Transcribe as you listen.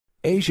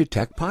Asia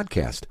Tech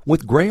Podcast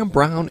with Graham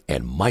Brown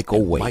and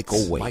Michael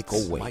Waits.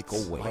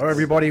 Hello,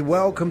 everybody.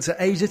 Welcome to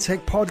Asia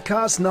Tech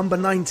Podcast number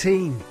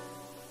 19.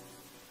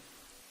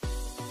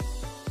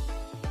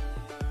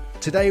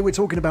 Today, we're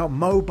talking about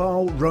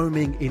mobile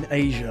roaming in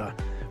Asia.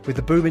 With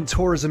the boom in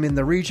tourism in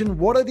the region,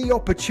 what are the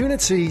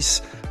opportunities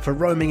for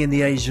roaming in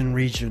the Asian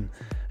region?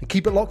 And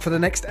keep it locked for the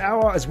next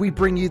hour as we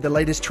bring you the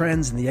latest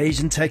trends in the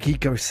Asian tech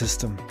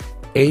ecosystem.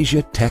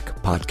 Asia Tech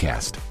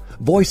Podcast,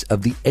 voice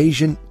of the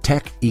Asian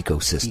tech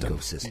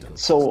ecosystem.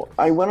 So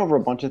I went over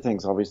a bunch of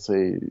things,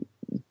 obviously,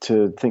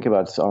 to think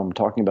about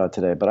talking about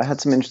today, but I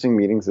had some interesting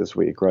meetings this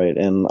week, right?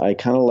 And I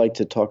kind of like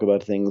to talk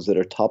about things that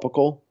are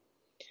topical.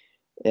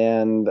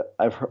 And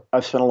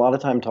I've spent a lot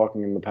of time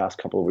talking in the past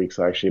couple of weeks,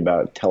 actually,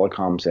 about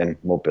telecoms and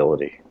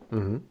mobility,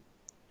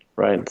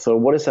 right? So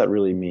what does that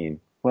really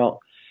mean?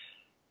 Well,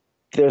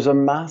 there's a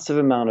massive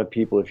amount of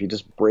people, if you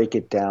just break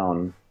it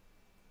down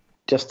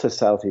just to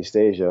Southeast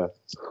Asia,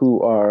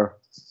 who are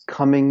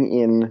coming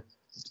in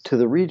to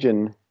the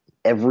region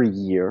every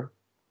year.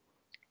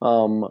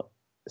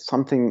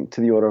 Something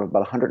to the order of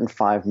about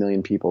 105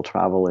 million people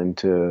travel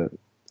into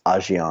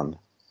ASEAN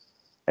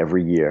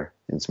every year.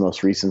 In its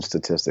most recent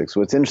statistics.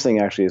 What's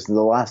interesting, actually, is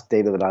the last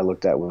data that I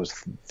looked at was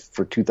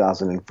for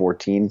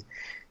 2014.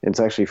 It's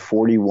actually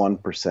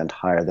 41%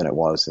 higher than it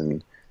was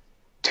in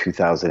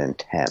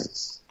 2010.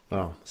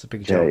 Wow, it's a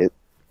big jump.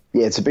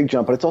 It's a big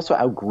jump, but it's also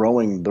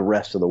outgrowing the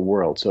rest of the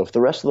world. So if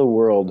the rest of the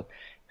world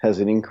has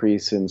an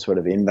increase in sort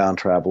of inbound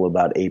travel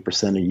about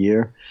 8% a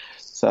year,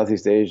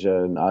 Southeast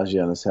Asia and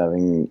ASEAN is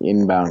having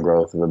inbound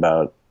growth of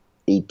about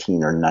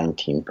 18 or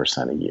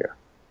 19% a year.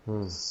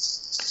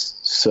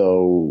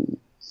 So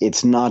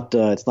it's not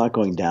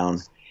going down,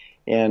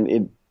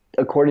 and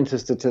according to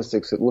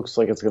statistics, it looks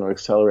like it's going to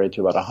accelerate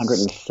to about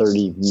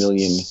 130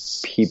 million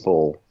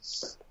people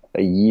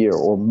a year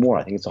or more.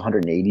 I think it's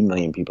 180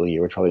 million people a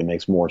year, which probably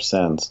makes more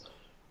sense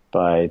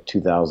by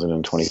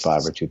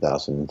 2025 or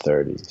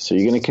 2030. So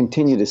you're going to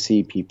continue to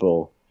see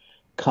people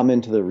come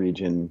into the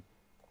region,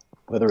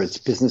 whether it's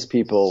business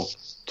people,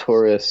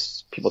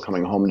 tourists, people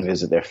coming home to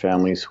visit their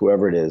families,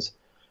 whoever it is,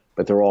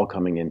 but they're all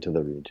coming into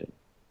the region.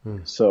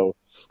 So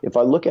if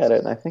I look at it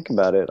and I think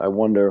about it, I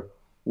wonder,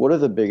 what are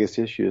the biggest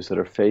issues that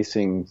are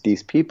facing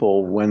these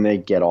people when they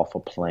get off a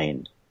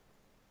plane?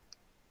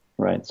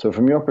 Right? So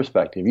from your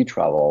perspective, you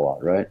travel a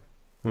lot, right?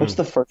 What's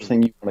the first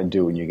thing you want to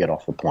do when you get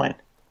off the plane?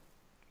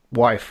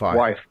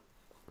 Wi-Fi.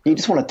 You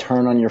just want to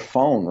turn on your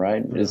phone,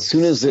 right? Yeah. As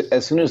soon as the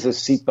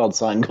seatbelt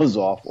sign goes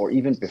off, or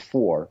even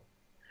before,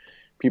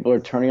 people are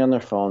turning on their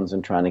phones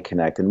and trying to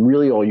connect. And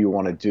really all you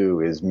want to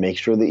do is make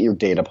sure that your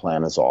data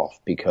plan is off,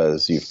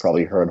 because you've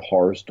probably heard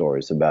horror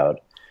stories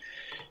about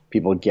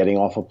people getting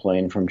off a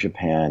plane from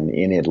Japan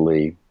in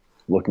Italy,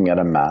 looking at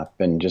a map,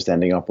 and just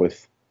ending up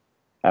with,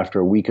 after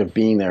a week of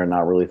being there and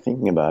not really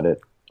thinking about it,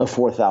 a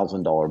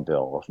 $4,000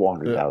 bill or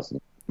 $400,000.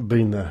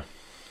 Been there.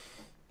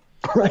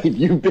 Right,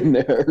 you've been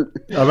there.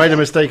 I made a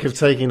mistake of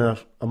taking a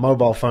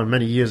mobile phone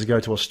many years ago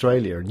to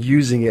Australia and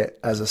using it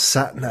as a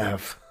sat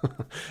nav,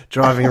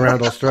 driving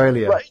around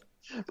Australia. Right.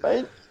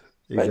 Exactly.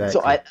 Right.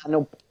 So I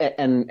know,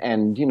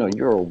 and you know,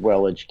 you're a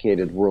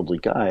well-educated, worldly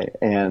guy,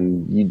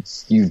 and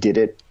you did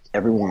it.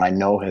 Everyone I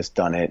know has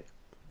done it,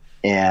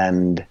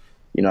 and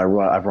you know,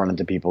 I've run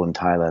into people in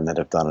Thailand that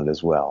have done it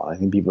as well. I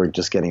think people are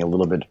just getting a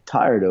little bit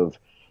tired of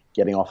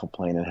getting off a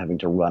plane and having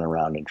to run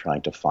around and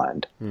trying to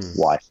find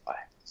Wi-Fi,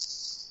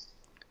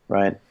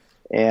 right?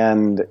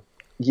 And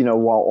you know,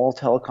 while all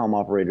telecom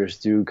operators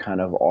do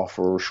kind of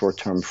offer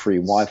short-term free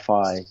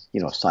Wi-Fi, you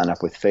know, sign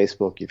up with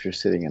Facebook if you're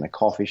sitting in a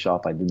coffee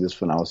shop. I did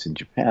this when I was in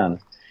Japan,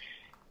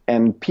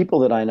 and people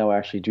that I know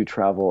actually do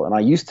travel, and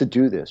I used to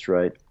do this,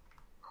 right,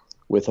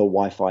 with a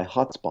Wi-Fi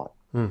hotspot,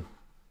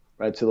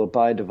 right? So they'll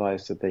buy a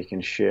device that they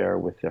can share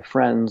with their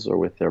friends or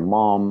with their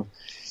mom.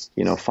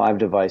 You know, 5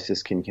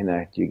 devices can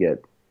connect. You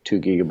get 2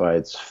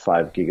 gigabytes,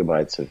 5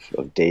 gigabytes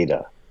of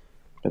data.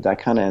 But that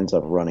kind of ends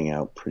up running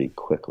out pretty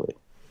quickly,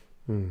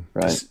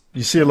 right?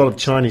 You see a lot of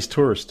Chinese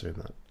tourists doing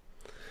that.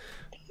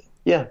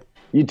 Yeah,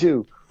 you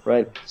do,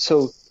 right?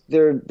 So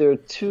there are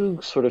 2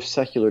 sort of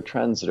secular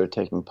trends that are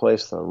taking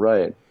place, though,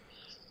 right?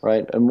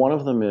 And one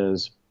of them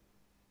is,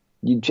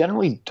 you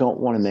generally don't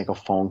want to make a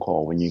phone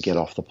call when you get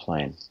off the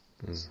plane,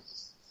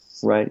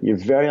 right? You're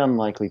very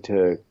unlikely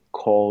to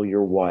call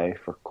your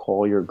wife or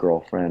call your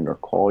girlfriend or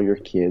call your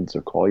kids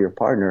or call your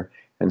partner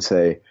and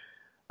say,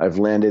 I've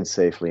landed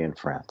safely in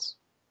France.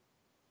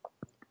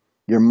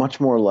 You're much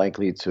more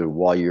likely to,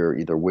 while you're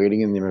either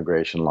waiting in the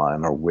immigration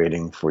line or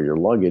waiting for your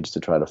luggage, to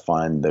try to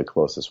find the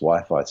closest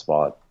Wi-Fi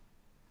spot,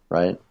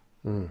 right?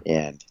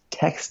 And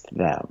text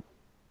them.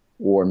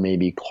 Or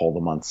maybe call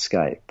them on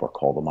Skype, or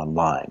call them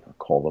online, or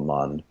call them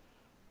on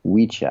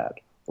WeChat,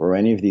 or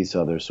any of these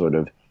other sort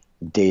of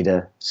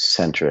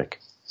data-centric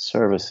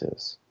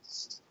services.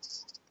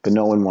 But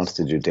no one wants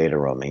to do data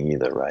roaming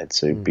either, right?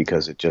 So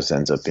because it just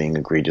ends up being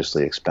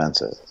egregiously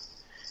expensive.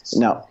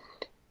 Now,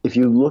 if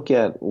you look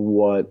at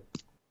what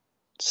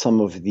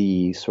some of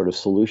the sort of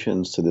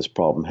solutions to this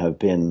problem have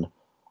been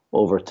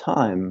over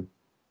time,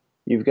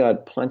 you've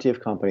got plenty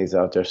of companies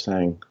out there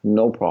saying,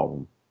 no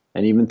problem.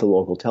 And even the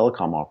local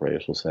telecom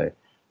operators will say,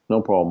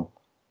 no problem.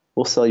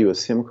 We'll sell you a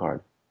SIM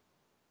card.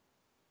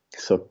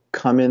 So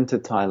come into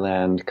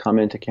Thailand, come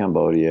into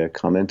Cambodia,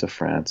 come into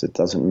France. It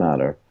doesn't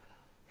matter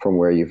from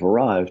where you've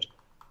arrived.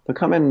 But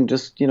come in and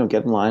just, get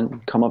in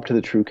line, come up to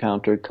the True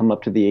counter, come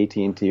up to the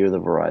AT&T or the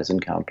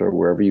Verizon counter,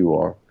 wherever you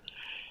are,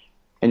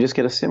 and just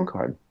get a SIM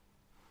card.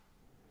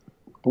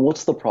 But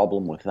what's the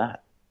problem with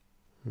that?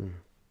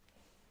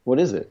 What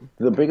is it?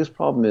 The biggest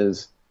problem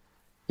is,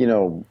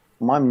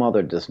 my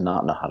mother does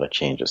not know how to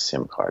change a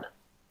SIM card,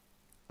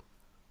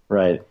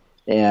 right?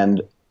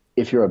 And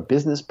if you're a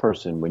business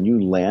person, when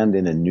you land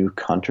in a new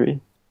country,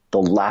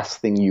 the last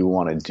thing you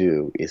want to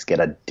do is get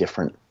a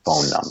different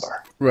phone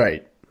number.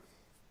 Right.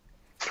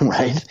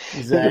 Right?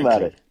 Exactly. Think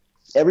about it.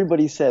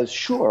 Everybody says,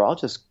 sure, I'll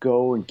just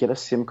go and get a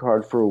SIM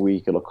card for a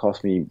week. It'll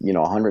cost me,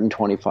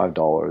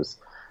 $125.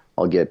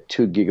 I'll get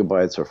 2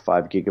 gigabytes or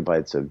 5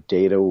 gigabytes of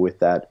data with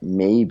that,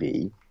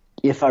 maybe.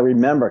 If I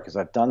remember, because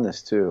I've done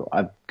this too.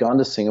 I've gone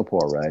to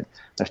Singapore, right?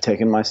 I've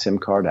taken my SIM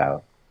card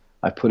out.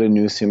 I put a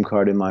new SIM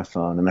card in my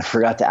phone, and I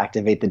forgot to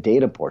activate the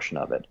data portion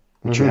of it,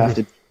 which you have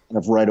to kind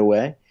of right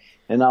away.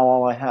 And now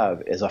all I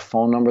have is a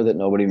phone number that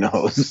nobody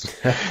knows.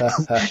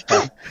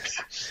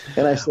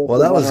 And I said, well,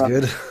 that was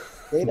good.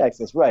 Data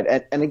access,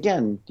 right? And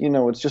again,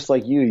 it's just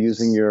like you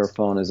using your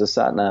phone as a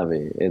sat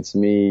navi. It's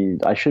me.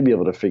 I should be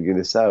able to figure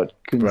this out,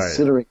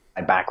 considering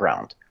my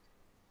background.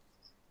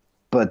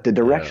 But the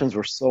directions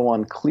were so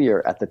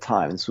unclear at the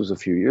time. This was a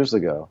few years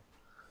ago,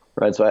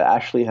 right? So I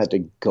actually had to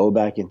go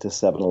back into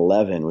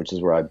 7-Eleven, which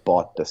is where I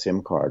bought the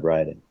SIM card,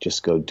 right, and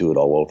just go do it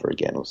all over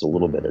again. It was a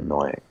little bit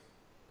annoying.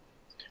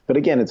 But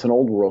again, it's an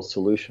old world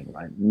solution,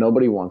 right?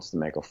 Nobody wants to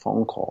make a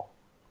phone call.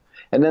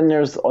 And then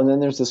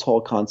there's this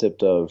whole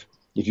concept of,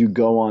 if you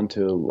go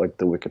onto like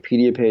the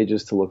Wikipedia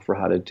pages to look for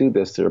how to do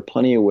this, there are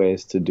plenty of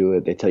ways to do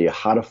it. They tell you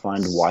how to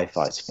find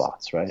Wi-Fi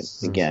spots, right?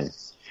 Again,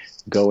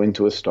 go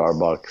into a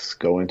Starbucks,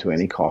 go into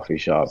any coffee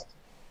shop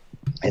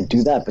and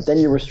do that. But then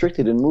you're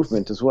restricted in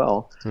movement as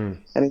well.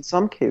 And in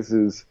some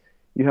cases,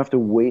 you have to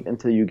wait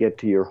until you get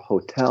to your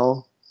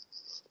hotel.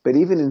 But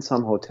even in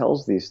some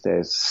hotels these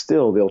days,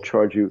 still they'll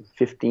charge you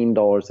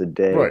 $15 a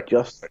day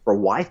just for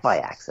Wi-Fi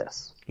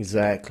access.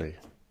 Exactly.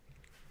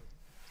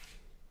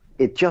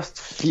 It just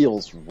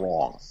feels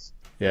wrong.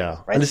 Yeah.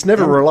 Right? And it's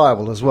never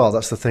reliable as well.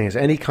 That's the thing. Is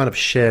any kind of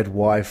shared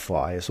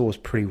Wi-Fi is always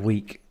pretty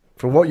weak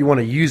for what you want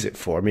to use it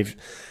for. I mean,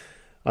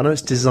 I know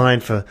it's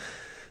designed for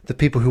the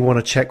people who want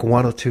to check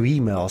 1 or 2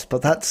 emails,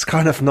 but that's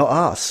kind of not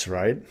us,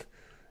 right?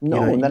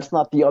 No, and that's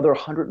not the other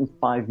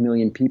 105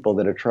 million people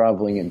that are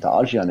traveling into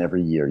ASEAN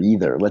every year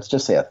either. Let's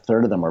just say a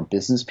third of them are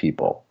business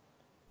people.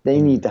 They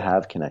need to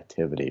have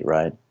connectivity,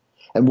 right?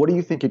 And what do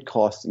you think it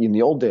costs? In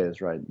the old days,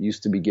 right,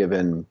 used to be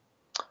given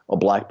a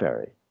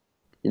BlackBerry.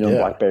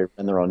 BlackBerry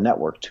ran their own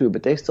network too,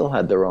 but they still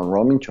had their own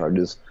roaming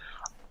charges.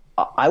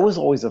 I was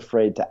always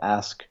afraid to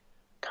ask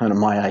kind of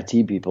my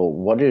IT people,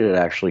 what did it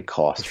actually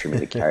cost for me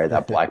to carry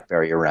that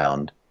BlackBerry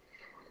around?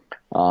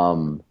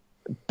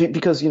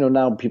 Because,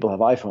 now people have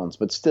iPhones,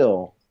 but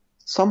still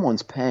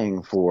someone's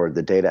paying for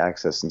the data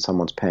access and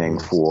someone's paying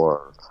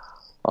for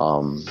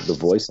the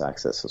voice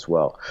access as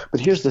well.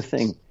 But here's the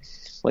thing.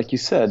 Like you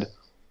said,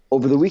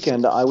 over the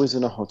weekend, I was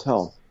in a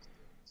hotel,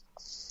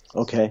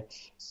 okay,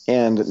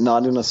 and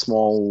not in a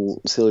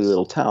small, silly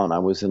little town. I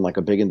was in like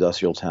a big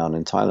industrial town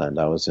in Thailand.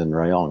 I was in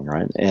Rayong,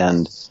 right?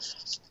 And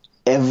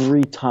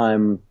every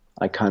time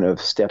I kind of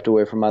stepped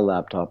away from my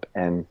laptop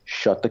and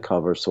shut the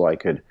cover so I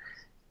could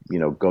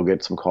go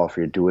get some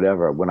coffee or do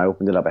whatever. When I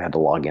opened it up, I had to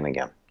log in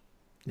again.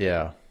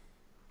 Yeah.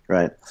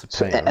 Right.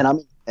 So, and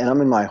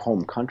I'm in my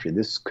home country.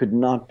 This could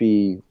not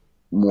be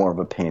more of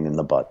a pain in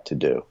the butt to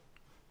do.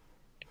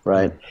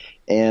 Right.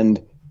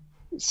 And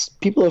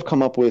people have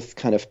come up with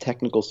kind of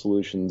technical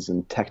solutions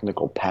and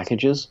technical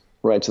packages.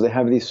 Right. So they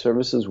have these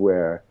services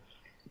where,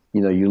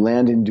 you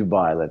land in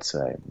Dubai, let's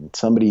say, and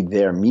somebody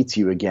there meets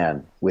you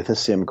again with a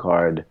SIM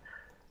card,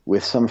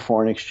 with some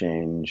foreign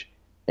exchange.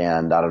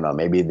 And I don't know,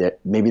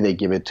 maybe they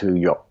give it to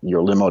your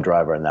limo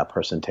driver and that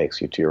person takes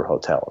you to your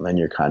hotel. And then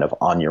you're kind of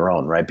on your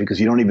own, right?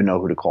 Because you don't even know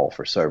who to call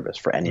for service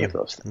for any of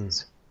those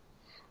things,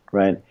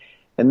 right?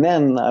 And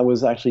then I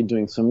was actually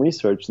doing some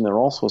research, and there are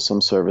also some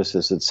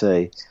services that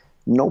say,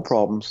 no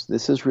problems,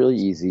 this is really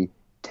easy.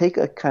 Take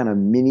a kind of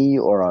mini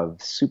or a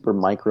super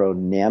micro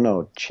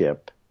nano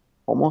chip,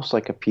 almost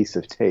like a piece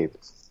of tape.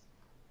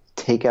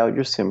 Take out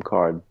your SIM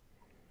card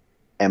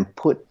and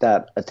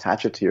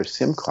attach it to your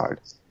SIM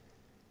card.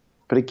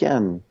 But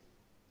again,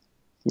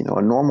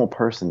 a normal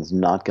person's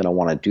not going to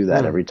want to do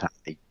that every time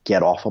they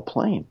get off a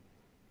plane.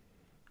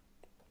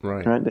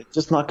 Right? They're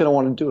just not going to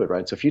want to do it,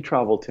 right? So if you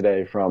travel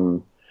today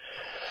from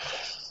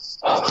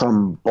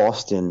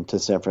Boston to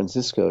San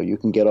Francisco, you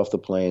can get off the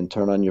plane,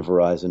 turn on your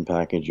Verizon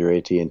package, your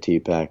AT&T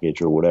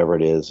package, or whatever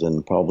it is,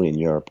 and probably in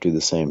Europe do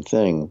the same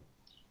thing,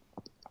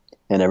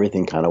 and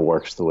everything kind of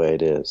works the way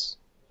it is.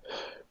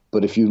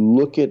 But if you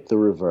look at the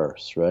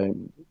reverse, right?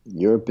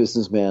 You're a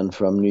businessman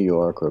from New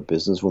York or a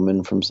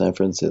businesswoman from San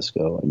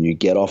Francisco, and you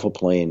get off a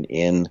plane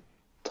in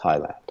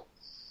Thailand.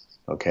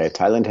 Okay,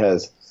 Thailand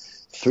has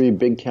 3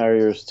 big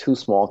carriers, 2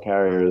 small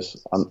carriers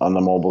on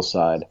the mobile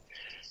side.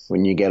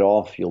 When you get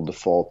off, you'll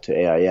default to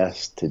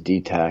AIS, to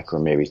DTAC, or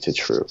maybe to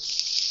True,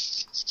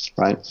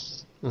 right?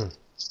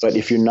 But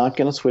if you're not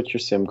going to switch your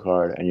SIM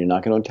card and you're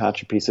not going to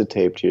attach a piece of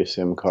tape to your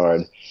SIM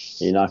card,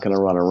 you're not going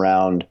to run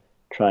around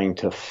trying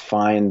to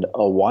find a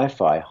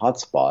Wi-Fi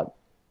hotspot,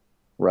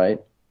 right?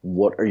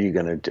 What are you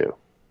going to do?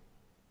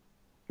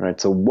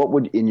 Right? So what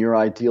would, in your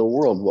ideal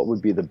world, what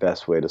would be the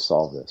best way to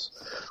solve this?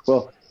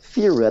 Well,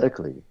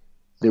 theoretically,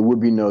 there would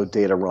be no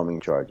data roaming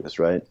charges,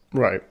 right?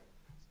 Right.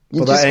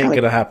 But that ain't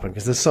going to happen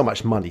because there's so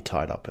much money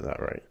tied up in that,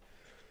 right?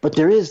 But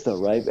there is,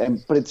 though, right?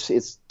 But it's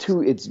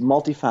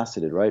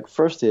multifaceted, right?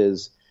 First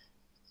is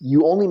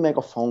you only make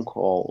a phone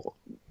call,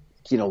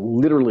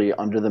 literally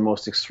under the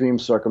most extreme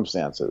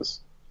circumstances,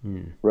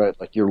 right?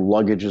 Like your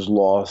luggage is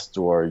lost,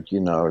 or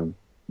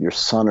your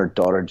son or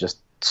daughter just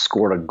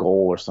scored a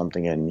goal or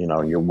something, and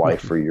your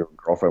wife or your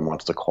girlfriend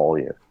wants to call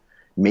you.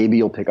 Maybe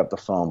you'll pick up the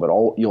phone, but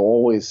you'll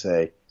always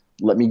say,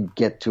 "Let me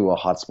get to a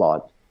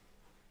hotspot,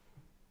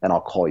 and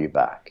I'll call you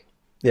back."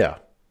 Yeah.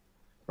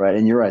 Right,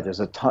 and you're right.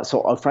 There's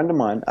so a friend of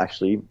mine,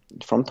 actually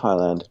from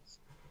Thailand,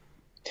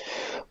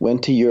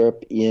 went to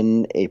Europe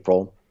in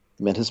April,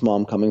 met his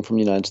mom coming from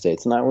the United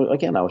States, and I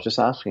was just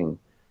asking,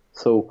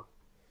 so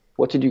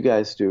what did you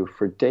guys do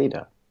for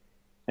data?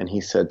 And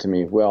he said to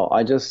me, well,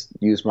 I just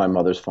used my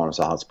mother's phone as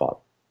a hotspot.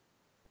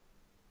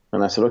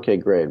 And I said, okay,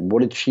 great.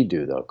 What did she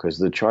do, though? Because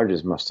the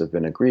charges must have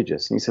been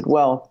egregious. And he said,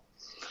 well,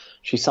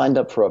 she signed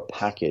up for a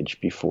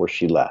package before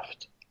she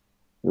left.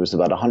 It was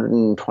about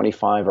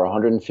 $125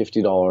 or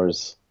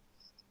 $150.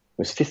 It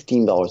was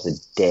 $15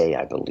 a day,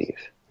 I believe.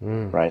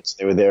 Right? So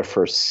they were there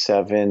for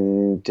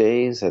 7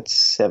 days. That's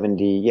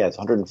 70. Yeah, it's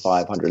 $105,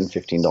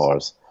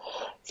 $115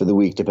 for the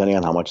week, depending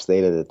on how much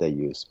data that they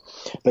use.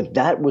 But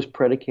that was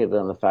predicated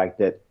on the fact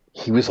that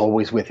he was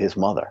always with his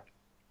mother.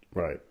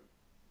 Right.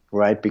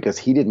 Right? Because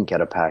he didn't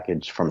get a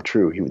package from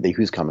True. He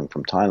was coming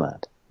from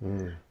Thailand.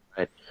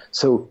 Right?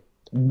 So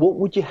what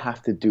would you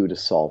have to do to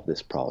solve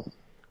this problem?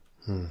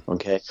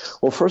 Okay.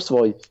 Well, first of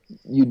all,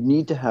 you'd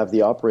need to have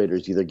the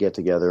operators either get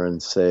together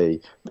and say,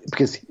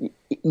 because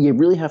you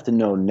really have to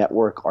know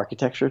network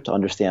architecture to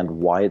understand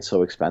why it's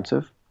so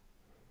expensive.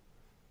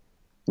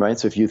 Right?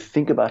 So if you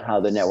think about how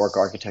the network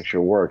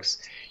architecture works,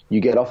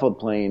 you get off a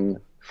plane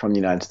from the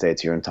United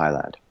States, you're in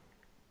Thailand.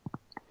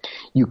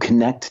 You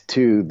connect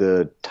to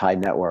the Thai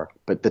network,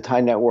 but the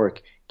Thai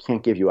network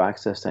can't give you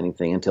access to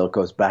anything until it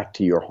goes back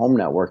to your home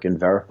network and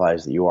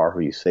verifies that you are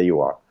who you say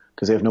you are,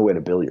 because they have no way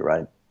to bill you,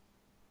 right?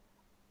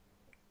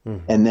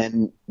 And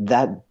then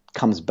that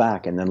comes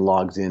back and then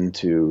logs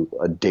into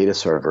a data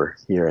server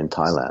here in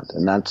Thailand.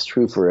 And that's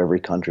true for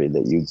every country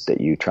that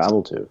you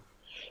travel to.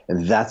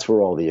 And that's where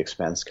all the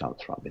expense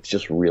comes from. It's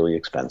just really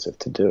expensive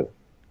to do.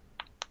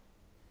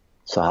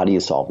 So how do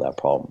you solve that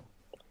problem?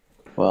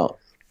 Well,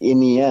 in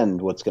the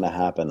end, what's going to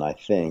happen, I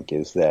think,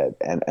 is that,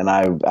 and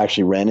I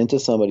actually ran into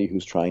somebody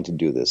who's trying to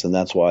do this, and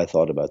that's why I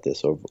thought about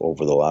this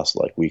over the last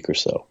week or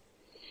so.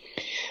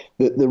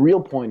 The real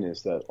point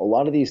is that a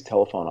lot of these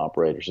telephone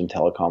operators and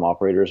telecom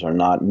operators are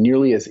not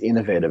nearly as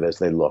innovative as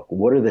they look.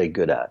 What are they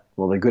good at?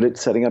 Well, they're good at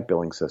setting up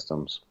billing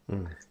systems.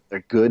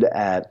 They're good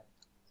at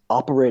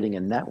operating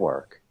a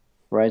network,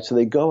 right? So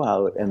they go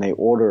out and they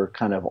order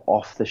kind of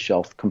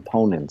off-the-shelf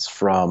components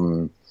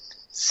from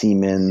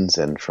Siemens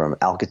and from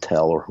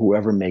Alcatel or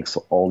whoever makes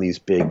all these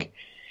big,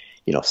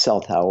 cell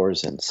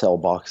towers and cell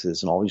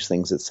boxes and all these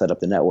things that set up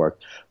the network.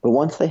 But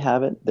once they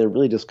have it, they're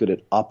really just good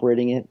at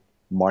operating it,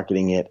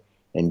 marketing it,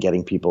 and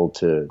getting people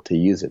to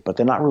use it. But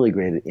they're not really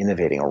great at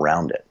innovating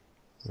around it.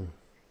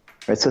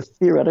 Right? So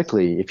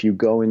theoretically, if you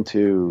go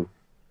into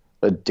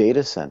a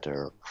data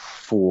center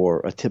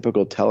for a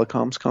typical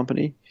telecoms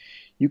company,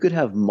 you could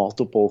have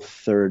multiple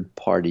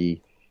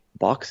third-party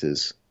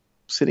boxes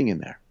sitting in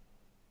there.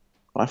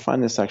 I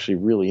find this actually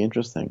really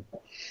interesting.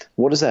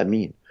 What does that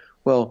mean?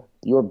 Well,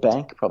 your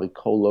bank probably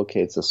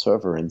co-locates a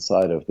server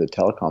inside of the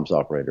telecoms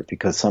operator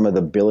because some of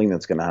the billing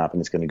that's going to happen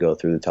is going to go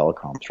through the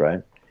telecoms,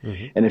 right?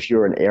 And if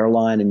you're an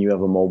airline and you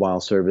have a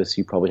mobile service,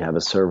 you probably have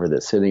a server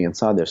that's sitting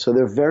inside there. So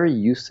they're very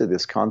used to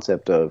this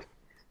concept of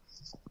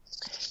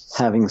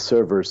having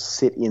servers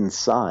sit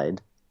inside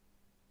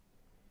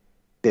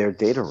their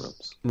data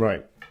rooms.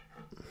 Right.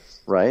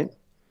 Right?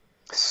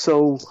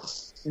 So,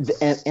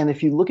 and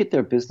if you look at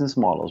their business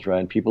models,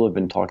 right, people have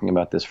been talking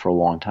about this for a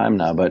long time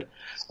now, but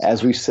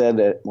as we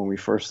said when we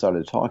first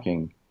started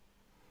talking,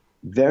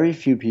 very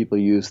few people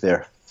use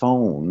their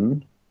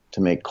phone to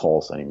make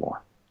calls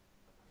anymore.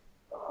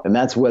 And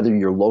that's whether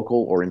you're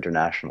local or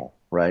international,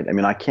 right? I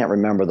mean, I can't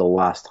remember the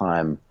last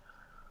time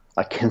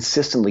I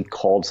consistently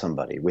called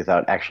somebody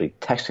without actually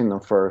texting them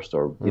first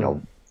or,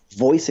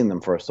 voicing them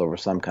first over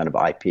some kind of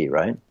IP,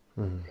 right?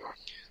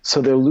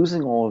 So they're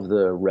losing all of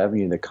the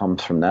revenue that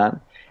comes from that.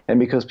 And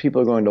because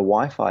people are going to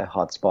Wi-Fi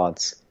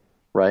hotspots,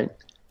 right,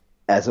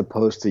 as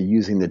opposed to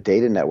using the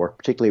data network,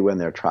 particularly when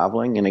they're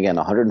traveling. And again,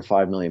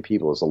 105 million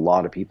people is a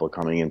lot of people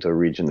coming into a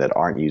region that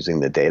aren't using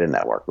the data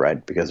network,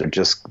 right? Because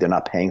they're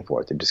not paying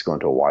for it. They're just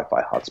going to a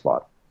Wi-Fi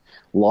hotspot.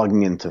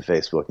 logging into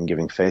Facebook and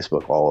giving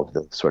Facebook all of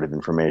the sort of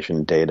information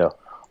and data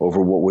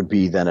over what would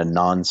be then a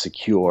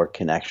non-secure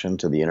connection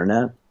to the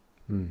internet.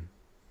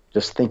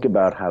 Just think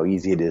about how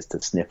easy it is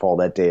to sniff all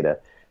that data.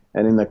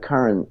 And in the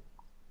current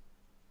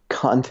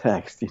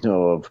context,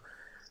 of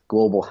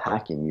global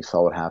hacking, you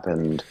saw what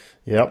happened.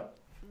 Yep.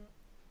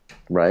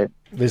 Right?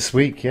 This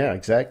week, yeah,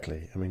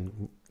 exactly. I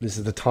mean, this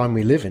is the time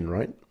we live in,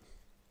 right?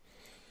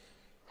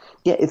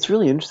 Yeah, it's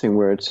really interesting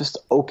where it's just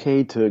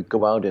okay to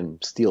go out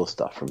and steal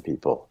stuff from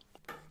people.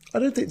 I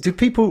don't think do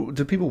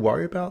people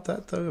worry about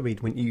that though? I mean,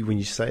 when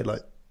you say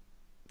like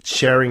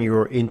sharing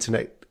your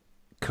internet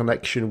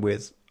connection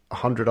with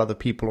 100 other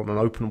people on an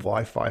open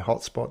Wi-Fi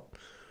hotspot,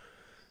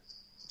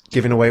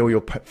 giving away all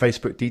your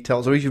Facebook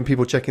details, or even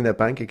people checking their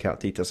bank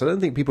account details. I don't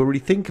think people really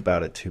think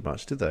about it too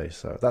much, do they?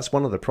 So that's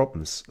one of the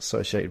problems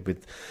associated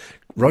with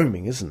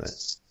roaming, isn't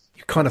it?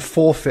 You kind of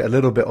forfeit a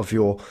little bit of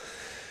your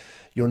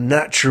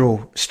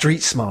natural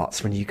street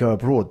smarts when you go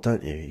abroad,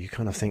 don't you? You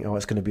kind of think, oh,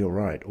 it's going to be all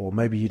right. Or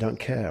maybe you don't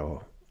care,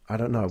 or I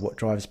don't know what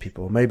drives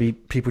people. Or maybe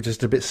people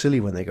just a bit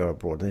silly when they go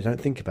abroad and they don't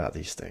think about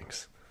these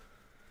things.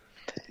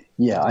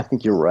 Yeah, I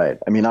think you're right.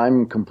 I mean,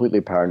 I'm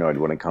completely paranoid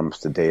when it comes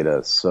to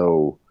data.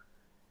 So,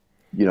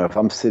 if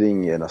I'm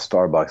sitting in a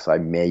Starbucks, I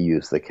may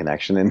use the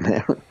connection in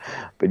there.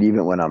 But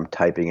even when I'm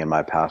typing in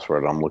my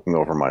password, I'm looking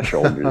over my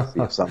shoulder to see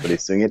if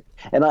somebody's doing it.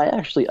 And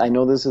I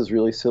know this is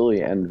really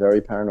silly and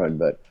very paranoid,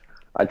 but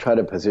I try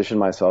to position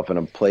myself in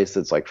a place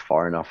that's like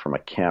far enough from a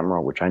camera,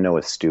 which I know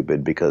is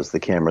stupid because the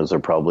cameras are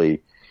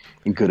probably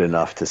good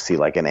enough to see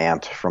like an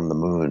ant from the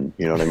moon.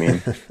 You know what I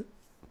mean?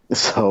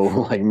 So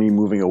like me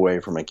moving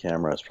away from a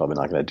camera is probably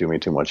not going to do me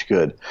too much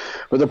good.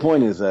 But the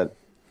point is that,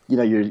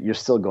 you're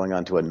still going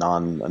on to a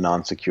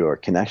non-secure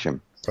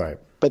connection. Right.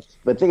 But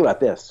think about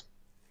this.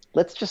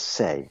 Let's just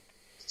say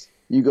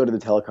you go to the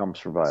telecoms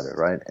provider,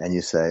 right? And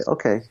you say,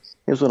 okay,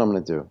 here's what I'm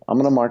going to do. I'm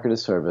going to market a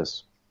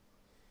service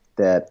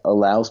that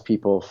allows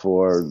people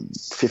for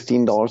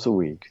 $15 a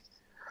week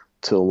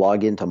to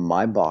log into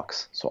my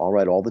box. So I'll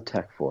write all the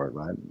tech for it,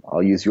 right?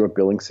 I'll use your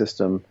billing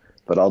system,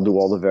 but I'll do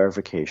all the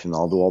verification.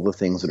 I'll do all the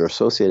things that are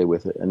associated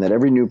with it. And then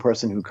every new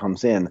person who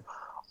comes in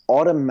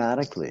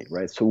automatically,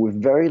 right? So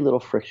with very little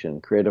friction,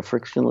 create a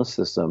frictionless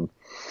system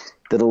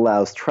that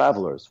allows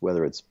travelers,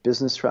 whether it's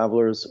business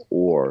travelers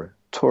or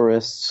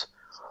tourists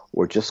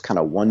or just kind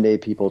of one-day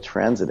people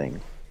transiting,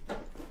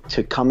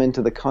 to come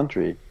into the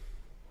country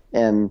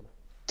and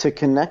to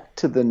connect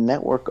to the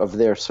network of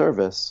their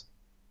service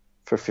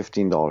for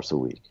 $15 a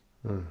week.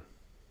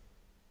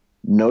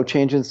 No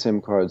change in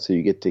SIM card, so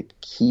you get to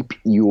keep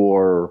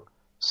your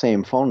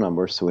same phone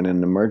number. So in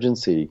an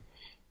emergency,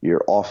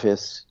 your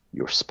office,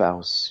 your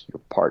spouse,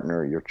 your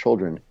partner, your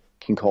children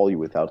can call you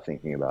without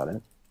thinking about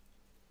it.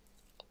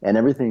 And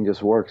everything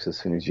just works as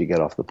soon as you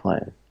get off the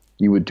plane.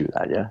 You would do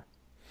that, yeah?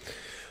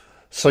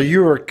 So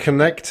you are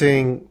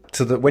connecting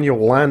to when you're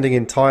landing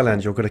in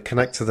Thailand, you're going to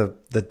connect to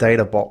the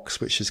data box,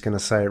 which is going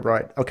to say,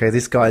 right, okay,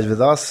 this guy's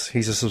with us.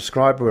 He's a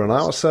subscriber on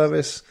our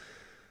service.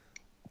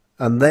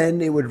 And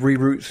then it would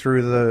reroute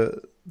through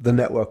the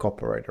network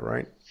operator,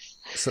 right?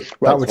 So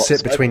that would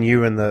sit between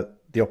you and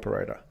the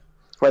operator.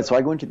 Right, so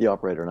I go into the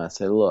operator and I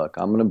say, look,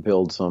 I'm going to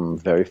build some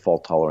very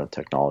fault-tolerant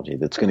technology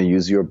that's going to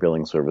use your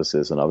billing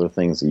services and other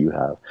things that you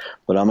have,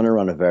 but I'm going to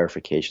run a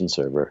verification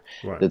server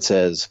that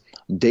says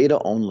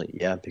data only,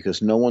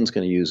 because no one's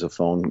going to use a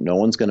phone, no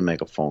one's going to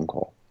make a phone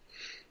call,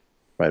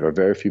 right? Or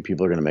very few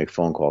people are going to make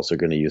phone calls. They're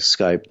going to use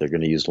Skype, they're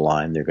going to use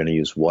Line, they're going to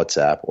use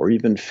WhatsApp, or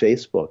even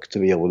Facebook to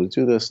be able to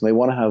do this, and they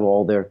want to have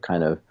all their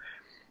kind of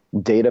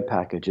data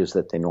packages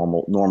that they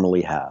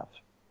normally have,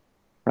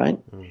 right?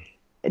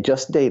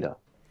 Just data.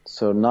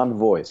 So not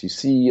voice. You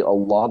see a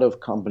lot of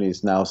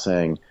companies now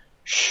saying,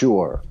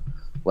 sure,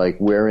 like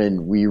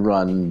we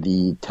run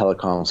the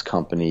telecoms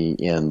company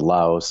in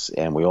Laos,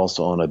 and we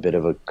also own a bit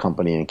of a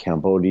company in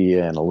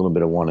Cambodia and a little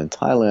bit of one in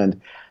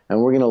Thailand,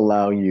 and we're going to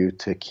allow you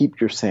to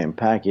keep your same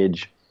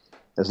package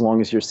as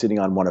long as you're sitting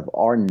on one of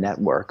our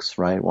networks,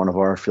 right, one of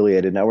our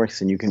affiliated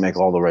networks, and you can make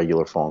all the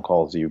regular phone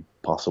calls you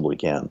possibly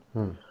can.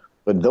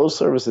 But those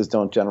services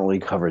don't generally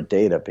cover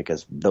data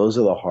because those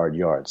are the hard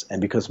yards.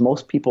 And because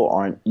most people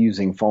aren't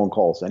using phone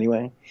calls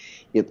anyway,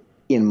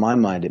 in my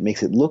mind, it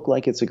makes it look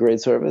like it's a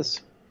great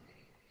service.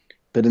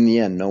 But in the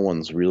end, no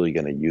one's really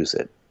going to use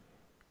it.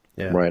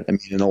 Yeah. Right? I mean,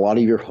 in a lot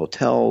of your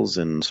hotels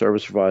and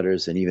service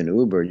providers and even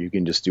Uber, you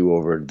can just do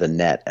over the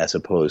net as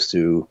opposed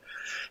to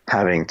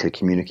having to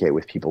communicate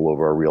with people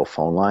over a real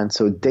phone line.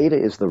 So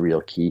data is the real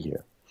key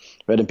here.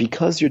 Right? And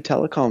because your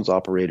telecoms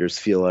operators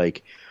feel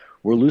like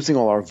we're losing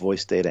all our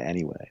voice data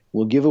anyway,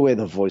 we'll give away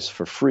the voice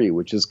for free,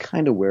 which is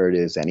kind of where it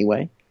is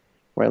anyway,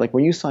 right? Like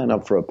when you sign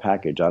up for a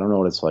package, I don't know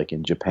what it's like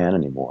in Japan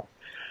anymore.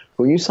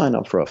 When you sign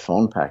up for a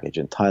phone package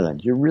in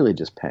Thailand, you're really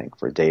just paying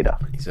for data.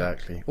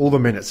 Exactly. All the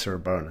minutes are a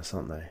bonus,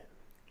 aren't they?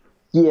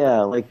 Yeah,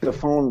 like the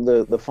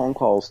phone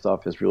call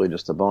stuff is really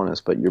just a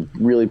bonus, but you're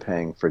really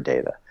paying for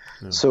data.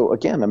 Yeah. So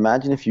again,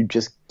 imagine if you're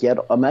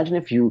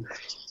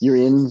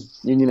in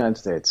the United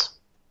States.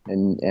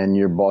 And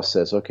your boss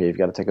says, okay, you've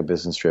got to take a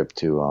business trip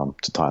to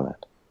Thailand.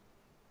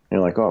 And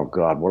you're like, oh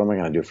God, what am I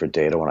going to do for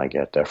data when I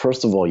get there?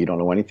 First of all, you don't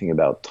know anything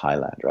about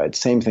Thailand, right?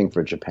 Same thing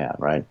for Japan,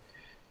 right?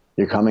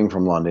 You're coming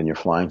from London, you're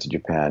flying to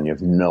Japan, you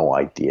have no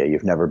idea.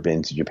 You've never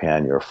been to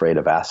Japan, you're afraid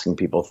of asking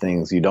people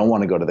things. You don't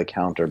want to go to the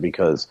counter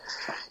because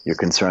you're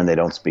concerned they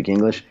don't speak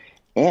English.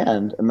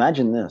 And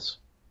imagine this.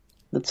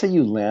 Let's say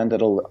you land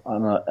at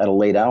a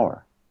late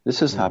hour.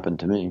 This has happened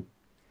to me.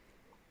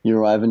 You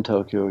arrive in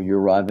Tokyo, you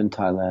arrive in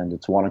Thailand,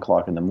 it's 1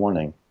 o'clock in the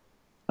morning.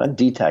 That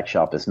DTAC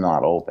shop is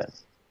not open.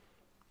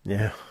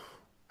 Yeah.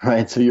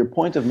 Right? So your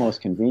point of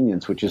most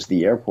convenience, which is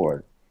the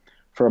airport,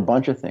 for a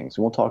bunch of things.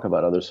 We'll talk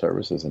about other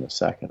services in a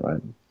second,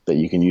 right? That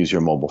you can use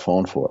your mobile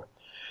phone for.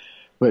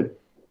 But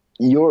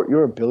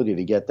your ability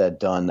to get that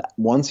done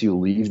once you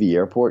leave the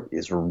airport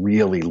is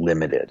really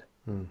limited.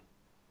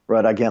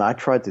 Right? Again, I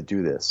tried to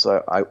do this.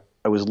 So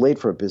I was late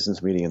for a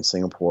business meeting in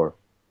Singapore.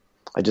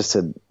 I just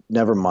said,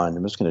 never mind,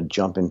 I'm just going to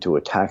jump into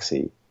a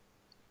taxi.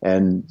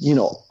 And,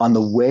 on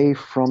the way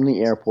from the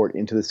airport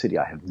into the city,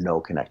 I have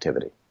no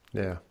connectivity.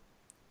 Yeah.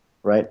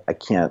 Right? I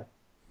can't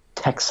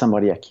text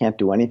somebody. I can't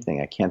do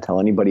anything. I can't tell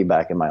anybody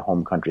back in my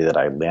home country that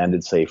I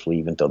landed safely,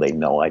 even though they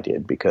know I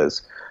did,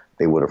 because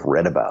they would have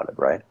read about it,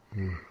 right?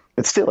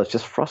 But still, it's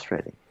just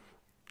frustrating.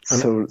 And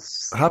so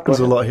it happens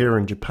a lot here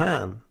in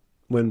Japan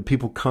when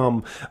people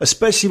come,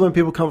 especially when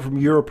people come from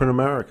Europe and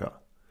America.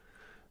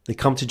 They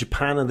come to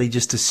Japan and they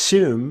just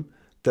assume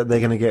that they're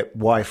going to get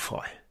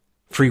Wi-Fi,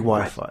 free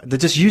Wi-Fi. Right. They're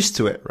just used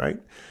to it, right?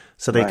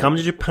 So they come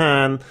to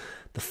Japan.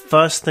 The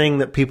first thing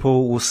that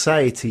people will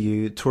say to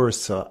you,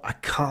 tourists, are, I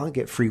can't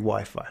get free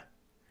Wi-Fi.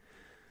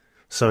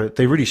 So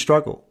they really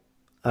struggle.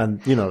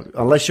 And,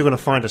 unless you're going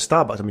to find a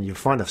Starbucks, I mean, you'll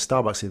find a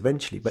Starbucks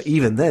eventually, but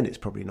even then it's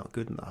probably not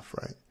good enough,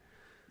 right?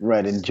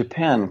 Right. In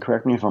Japan,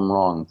 correct me if I'm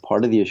wrong,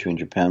 part of the issue in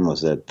Japan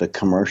was that the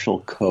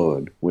commercial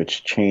code,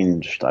 which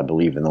changed, I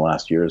believe, in the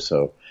last year or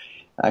so,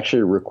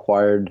 actually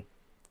required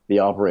the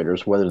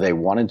operators, whether they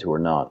wanted to or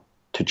not,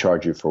 to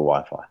charge you for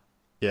Wi-Fi.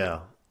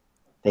 Yeah.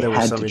 They there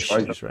had were some to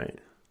charge issues, you. right?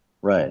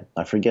 Right.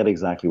 I forget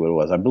exactly what it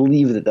was. I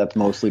believe that that's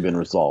mostly been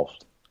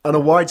resolved. And a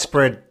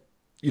widespread,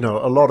 a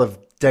lot of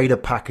data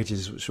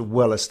packages which are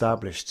well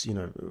established,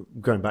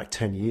 going back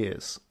 10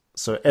 years.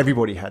 So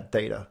everybody had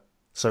data.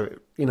 So,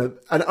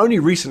 and only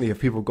recently have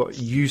people got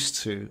used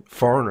to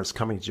foreigners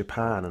coming to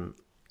Japan and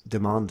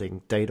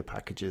demanding data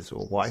packages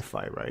or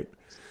Wi-Fi, right?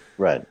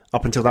 Right.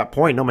 Up until that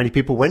point, not many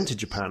people went to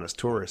Japan as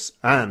tourists,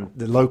 and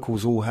the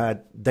locals all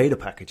had data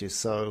packages,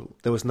 so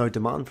there was no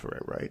demand for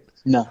it, right?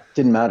 No,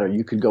 didn't matter.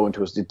 You could go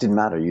into it didn't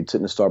matter. You'd sit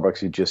in a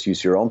Starbucks, you'd just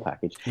use your own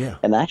package. Yeah.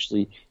 And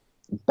actually,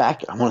 I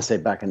want to say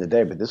back in the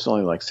day, but this is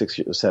only like 6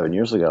 or 7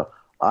 years ago,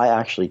 I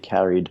actually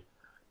carried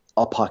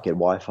a pocket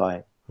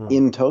Wi-Fi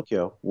in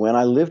Tokyo when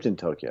I lived in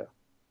Tokyo.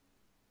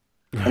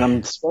 And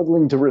I'm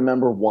struggling to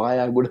remember why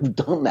I would have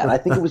done that. I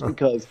think it was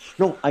because,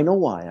 no, I know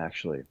why,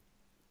 actually.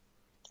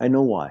 I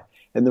know why.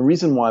 And the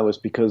reason why was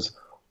because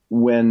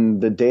when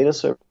the data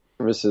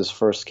services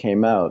first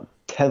came out,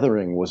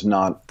 tethering was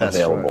not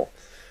available.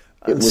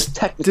 Right. It was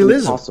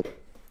technically possible.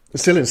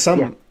 Still in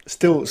some,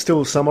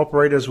 still some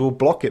operators will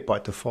block it by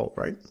default,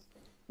 right?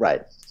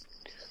 Right.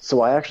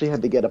 So I actually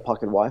had to get a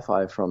pocket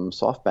Wi-Fi from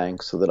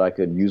SoftBank so that I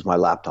could use my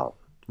laptop.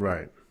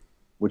 Right.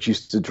 Which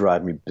used to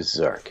drive me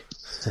berserk.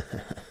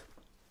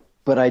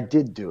 But I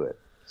did do it.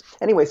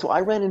 Anyway, so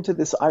I ran into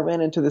this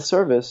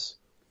service.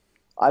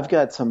 I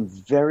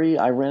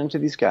ran into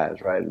these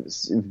guys, right?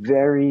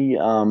 Very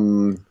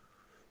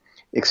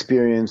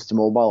experienced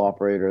mobile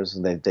operators,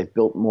 and they've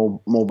built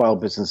mobile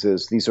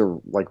businesses. These are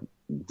like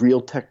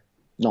real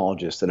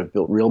technologists that have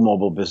built real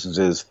mobile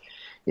businesses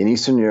in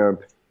Eastern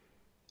Europe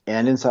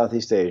and in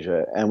Southeast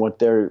Asia. And what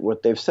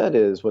they've said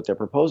is, what they're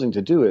proposing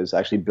to do is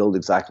actually build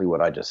exactly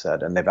what I just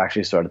said. And they've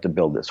actually started to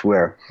build this,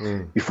 where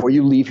before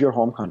you leave your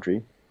home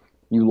country,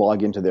 you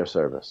log into their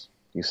service.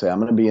 You say, I'm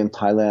going to be in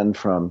Thailand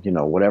from,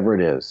 whatever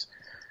it is,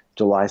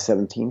 July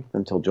 17th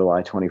until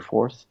July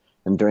 24th.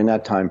 And during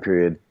that time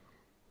period,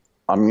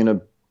 I'm going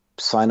to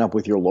sign up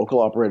with your local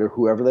operator,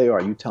 whoever they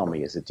are. You tell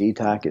me, is it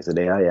DTAC? Is it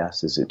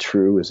AIS? Is it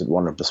True? Is it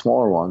one of the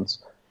smaller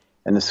ones?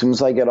 And as soon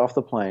as I get off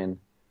the plane,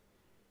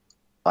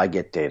 I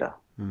get data.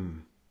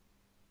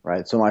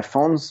 Right? So my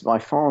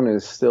phone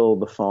is still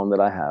the phone that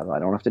I have. I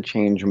don't have to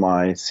change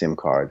my SIM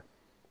card.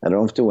 I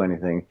don't have to do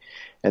anything.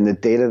 And the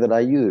data that I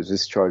use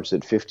is charged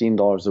at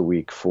 $15 a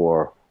week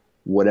for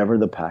whatever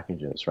the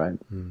package is, right?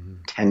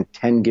 10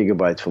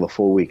 gigabytes for the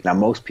full week. Now,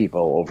 most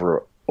people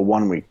over a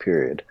 1 week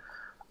period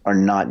are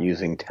not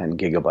using 10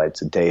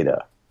 gigabytes of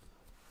data.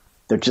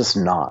 They're just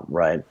not,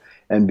 right?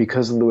 And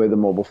because of the way the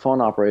mobile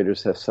phone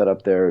operators have set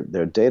up their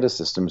data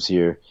systems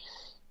here,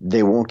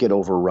 they won't get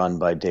overrun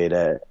by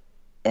data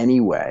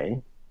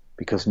anyway,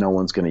 because no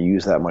one's going to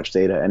use that much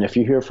data. And if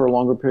you're here for a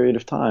longer period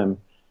of time,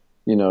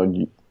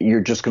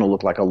 you're just going to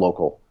look like a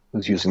local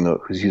who's using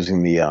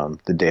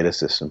the data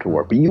system to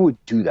work. But you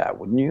would do that,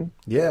 wouldn't you?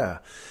 Yeah.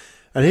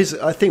 And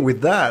I think with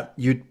that,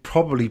 you'd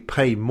probably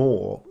pay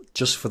more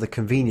just for the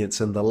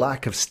convenience and the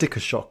lack of sticker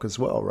shock as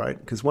well, right?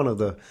 Because one of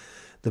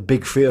the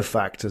big fear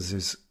factors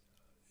is,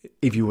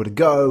 if you were to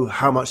go,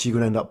 how much are you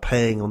going to end up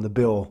paying on the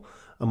bill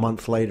a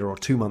month later or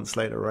 2 months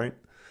later, right?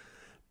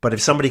 But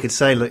if somebody could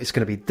say, look, it's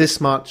going to be this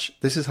much,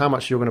 this is how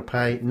much you're going to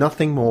pay,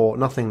 nothing more,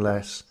 nothing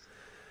less.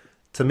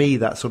 To me,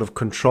 that sort of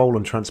control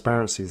and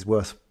transparency is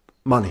worth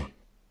money.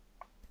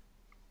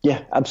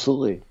 Yeah,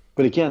 absolutely.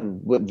 But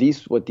again, what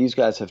these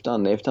guys have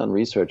done, they've done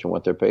research, and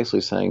what they're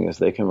basically saying is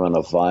they can run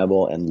a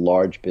viable and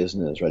large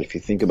business, right? If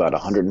you think about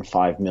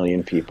 105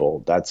 million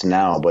people, that's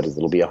now, but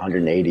it'll be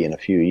 180 in a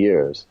few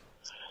years,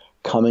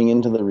 coming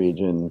into the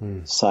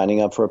region,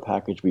 signing up for a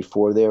package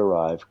before they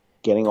arrive,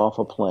 getting off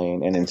a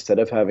plane, and instead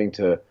of having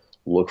to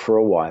look for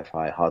a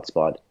Wi-Fi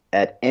hotspot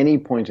at any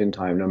point in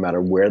time, no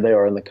matter where they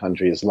are in the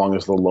country, as long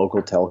as the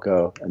local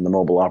telco and the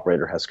mobile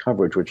operator has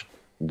coverage, which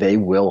they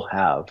will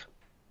have,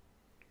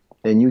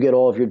 then you get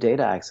all of your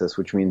data access,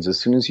 which means as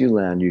soon as you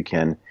land, you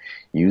can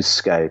use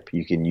Skype,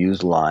 you can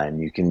use Line,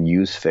 you can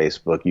use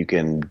Facebook, you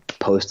can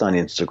post on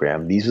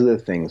Instagram. These are the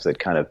things that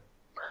kind of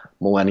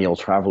millennial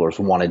travelers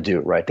want to do,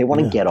 right? They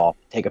want to get off,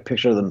 take a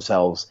picture of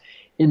themselves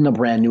in the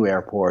brand new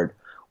airport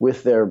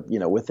with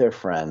their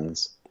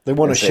friends. They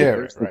want to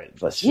share it, right?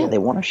 Yeah, they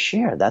want to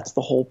share. That's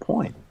the whole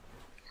point.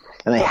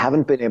 And they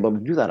haven't been able to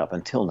do that up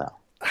until now.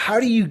 How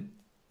do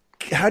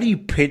you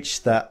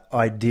pitch that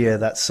idea,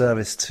 that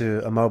service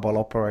to a mobile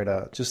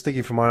operator? Just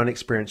thinking from my own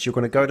experience, you're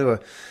going to go to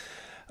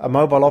a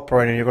mobile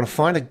operator and you're going to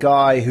find a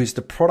guy who's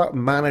the product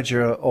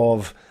manager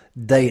of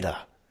data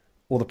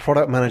or the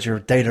product manager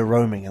of data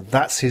roaming, and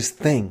that's his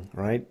thing,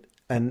 right?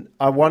 And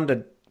I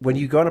wondered, when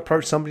you go and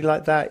approach somebody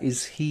like that,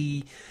 is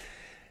he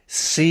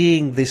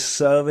seeing this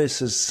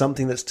service as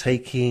something that's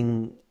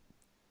taking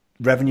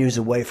revenues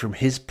away from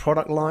his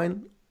product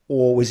line?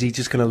 Or was he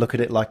just going to look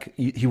at it like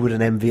he would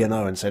an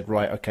MVNO and said,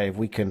 right, okay, if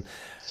we can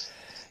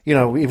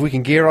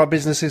gear our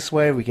business this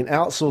way, we can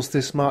outsource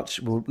this much,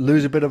 we'll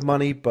lose a bit of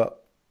money,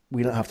 but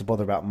we don't have to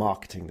bother about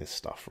marketing this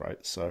stuff,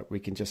 right? So we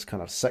can just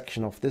kind of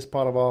section off this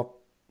part of our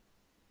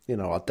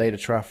data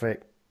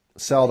traffic,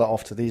 sell that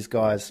off to these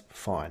guys,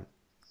 fine.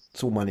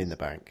 It's all money in the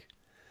bank.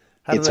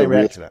 How do they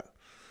react to that?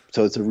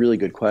 So it's a really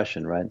good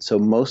question, right? So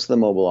most of the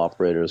mobile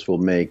operators will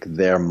make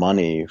their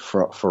money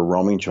for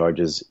roaming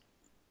charges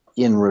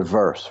in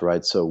reverse,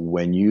 right? So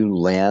when you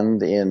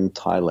land in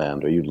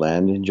Thailand or you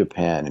land in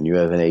Japan and you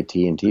have an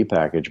AT&T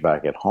package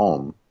back at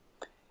home,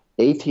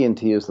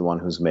 AT&T is the one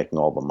who's making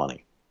all the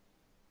money.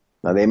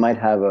 Now, they might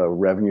have a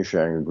revenue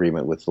sharing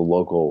agreement with the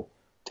local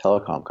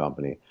telecom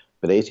company,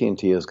 but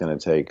AT&T is going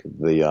to take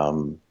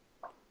the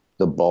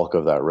bulk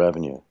of that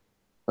revenue,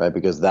 right?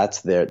 Because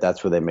that's where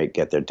they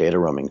get their data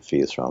roaming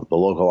fees from. The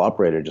local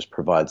operator just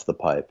provides the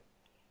pipe.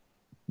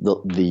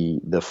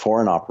 The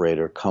foreign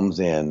operator comes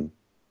in.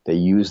 They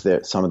use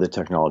some of the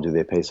technology.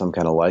 They pay some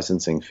kind of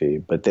licensing fee,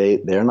 but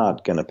they're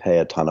not going to pay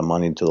a ton of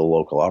money to the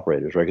local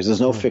operators, right? Because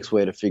there's no fixed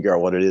way to figure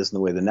out what it is and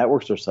the way the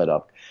networks are set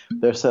up.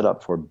 They're set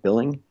up for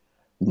billing,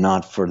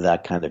 not for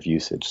that kind of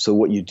usage. So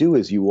what you do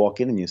is you walk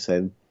in and you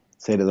say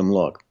to them,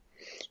 look,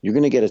 you're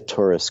going to get a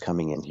tourist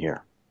coming in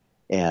here,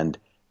 and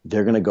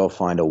they're going to go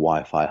find a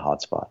Wi-Fi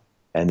hotspot,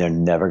 and they're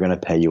never going to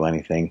pay you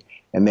anything,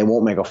 and they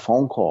won't make a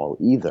phone call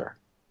either.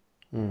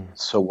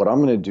 So what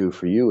I'm going to do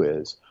for you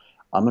is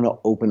I'm going to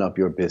open up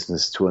your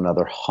business to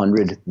another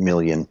 100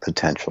 million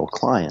potential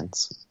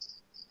clients.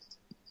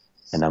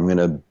 And I'm going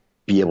to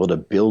be able to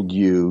build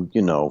you,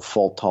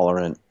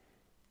 fault-tolerant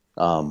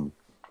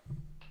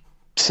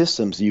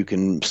systems you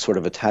can sort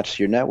of attach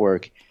to your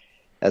network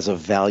as a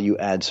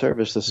value-add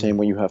service, the same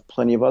way you have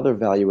plenty of other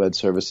value-add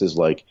services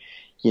like,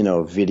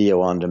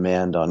 video on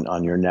demand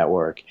on your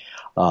network,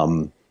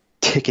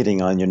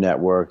 ticketing on your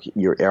network,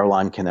 your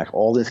airline connect,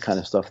 all this kind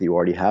of stuff that you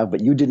already have,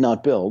 but you did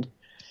not build.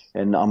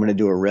 And I'm going to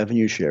do a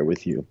revenue share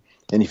with you.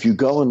 And if you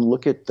go and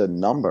look at the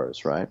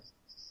numbers, right,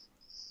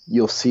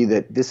 you'll see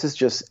that this is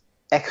just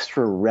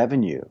extra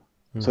revenue.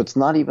 So it's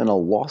not even a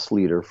loss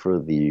leader for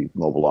the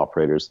mobile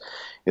operators.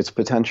 It's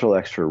potential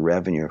extra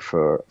revenue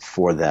for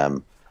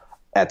them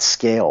at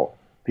scale,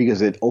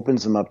 because it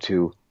opens them up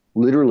to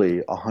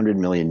literally 100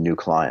 million new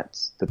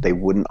clients that they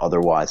wouldn't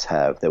otherwise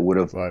have, that would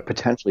have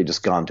potentially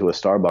just gone to a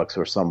Starbucks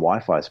or some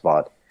Wi-Fi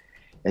spot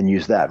and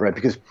used that, right?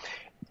 Because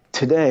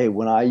today,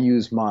 when I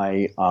use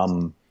my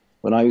phone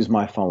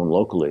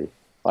locally,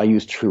 I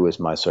use True as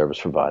my service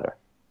provider.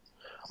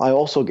 I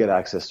also get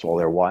access to all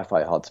their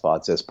Wi-Fi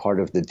hotspots as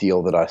part of the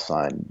deal that I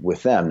signed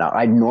with them. Now,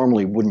 I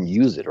normally wouldn't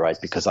use it, right,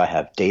 because I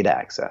have data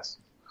access.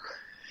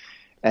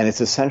 And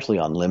it's essentially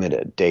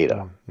unlimited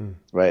data,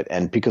 right?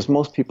 And because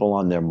most people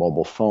on their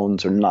mobile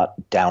phones are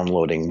not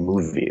downloading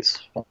movies,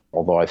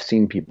 although I've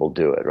seen people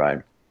do it,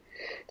 right?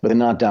 But they're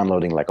not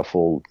downloading like a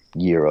full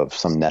year of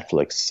some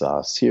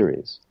Netflix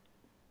series.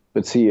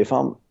 But see,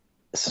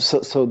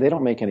 so they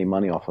don't make any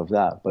money off of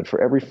that. But for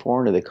every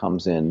foreigner that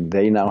comes in,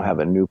 they now have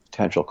a new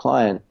potential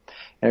client.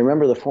 And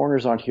remember, the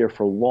foreigners aren't here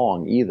for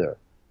long either.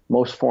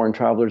 Most foreign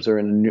travelers are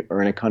in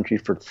a country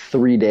for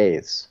 3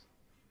 days.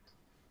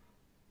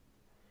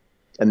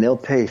 And they'll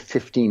pay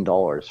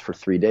 $15 for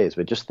 3 days.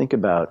 But just think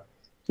about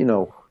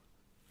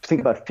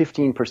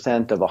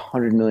 15% of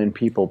 100 million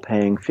people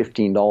paying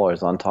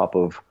 $15 on top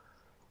of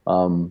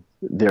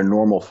their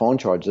normal phone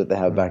charge that they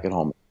have back at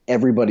home.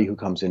 everybody who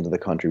comes into the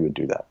country would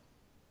do that.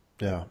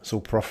 Yeah, it's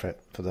all profit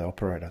for the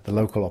operator, the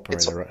local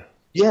operator, right?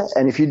 Yeah,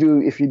 and if you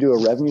do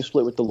a revenue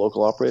split with the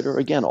local operator,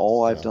 again,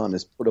 all I've done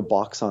is put a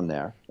box on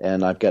there,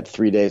 and I've got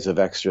 3 days of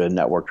extra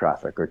network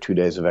traffic or 2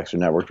 days of extra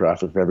network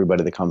traffic for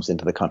everybody that comes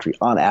into the country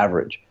on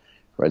average,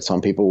 right?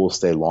 Some people will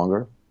stay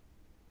longer,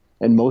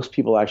 and most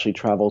people actually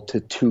travel to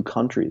 2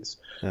 countries.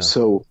 Yeah.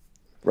 So,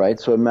 right?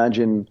 So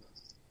imagine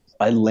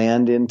I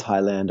land in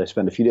Thailand, I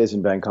spend a few days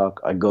in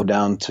Bangkok, I go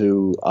down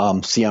to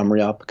Siem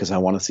Reap because I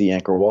want to see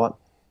Angkor Wat.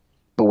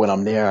 But when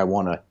I'm there, I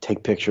want to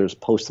take pictures,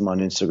 post them on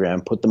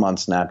Instagram, put them on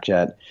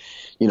Snapchat,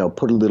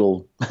 put a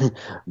little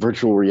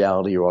virtual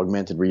reality or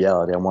augmented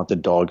reality. I want the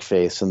dog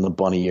face and the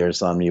bunny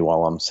ears on me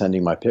while I'm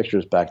sending my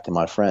pictures back to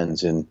my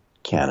friends in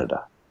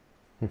Canada.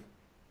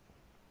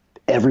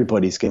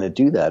 Everybody's going to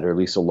do that, or at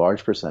least a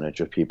large percentage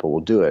of people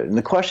will do it. And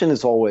the question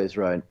is always,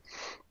 right,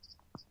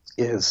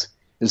 is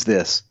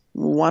this.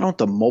 Why don't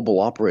the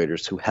mobile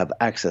operators who have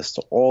access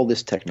to all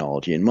this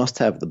technology and must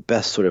have the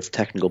best sort of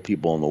technical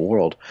people in the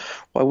world,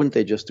 why wouldn't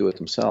they just do it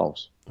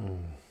themselves?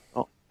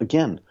 Well,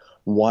 again,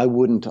 why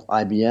wouldn't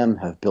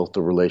IBM have built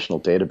a relational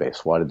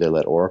database? Why did they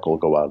let Oracle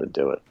go out and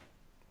do it?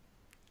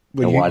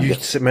 Well, you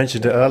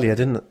mentioned it earlier,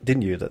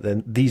 didn't you,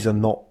 that these are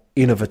not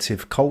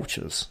innovative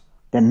cultures.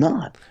 They're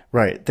not.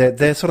 Right.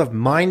 They're sort of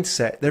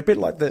mindset. They're a bit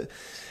like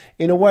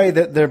in a way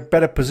that they're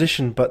better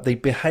positioned, but they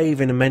behave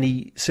in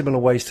many similar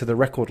ways to the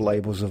record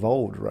labels of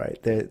old, right?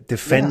 They're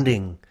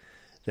defending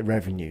the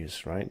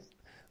revenues, right?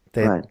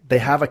 They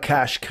have a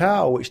cash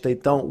cow, which they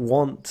don't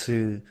want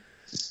to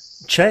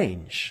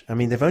change. I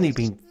mean, they've only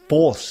been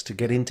forced to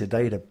get into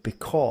data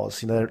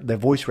because, their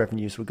voice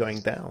revenues were going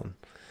down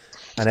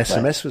and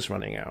SMS was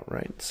running out,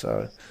 right?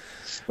 So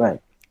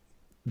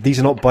these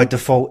are not by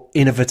default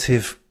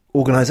innovative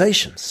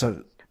organizations.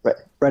 So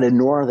Right, and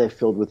nor are they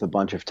filled with a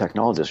bunch of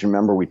technologists.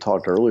 Remember, we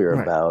talked earlier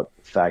about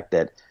the fact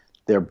that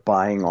they're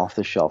buying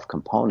off-the-shelf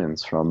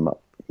components from,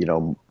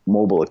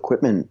 mobile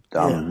equipment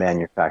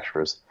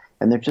manufacturers,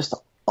 and they're just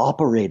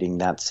operating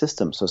that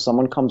system. So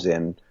someone comes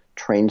in,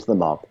 trains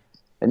them up,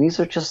 and these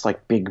are just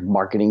like big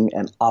marketing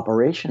and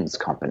operations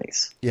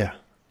companies. Yeah,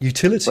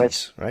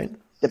 utilities, right?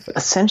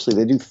 Essentially,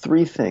 they do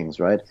 3 things,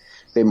 right?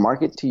 They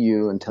market to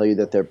you and tell you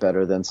that they're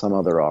better than some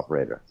other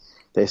operator.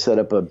 They set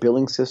up a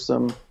billing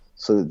system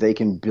so that they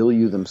can bill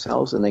you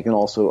themselves, and they can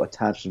also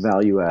attach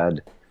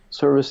value-add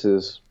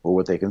services, or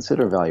what they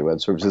consider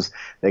value-add services.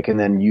 They can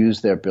then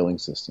use their billing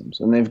systems.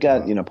 And they've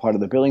got, part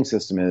of the billing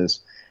system is,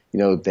 they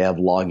have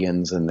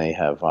logins and they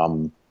have,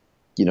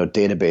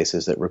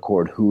 databases that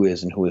record who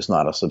is and who is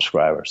not a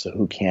subscriber, so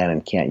who can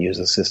and can't use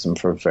the system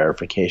for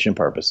verification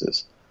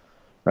purposes,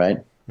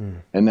 right?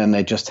 And then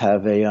they just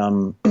have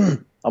a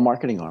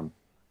marketing arm.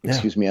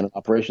 And an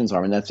operations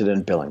arm, and that's it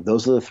in billing.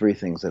 Those are the 3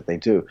 things that they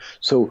do.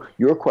 So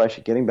your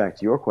question, getting back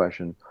to your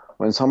question,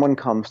 when someone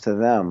comes to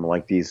them,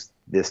 like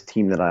this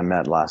team that I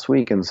met last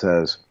week, and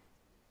says,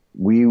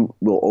 we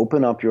will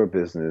open up your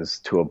business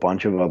to a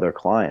bunch of other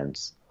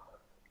clients,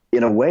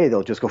 in a way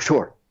they'll just go,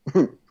 sure.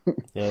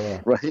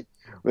 Right?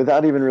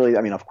 Without even really,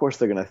 of course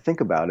they're going to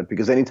think about it,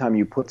 because anytime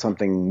you put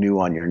something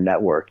new on your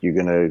network, you're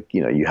going to,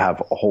 you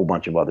have a whole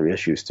bunch of other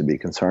issues to be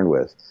concerned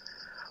with.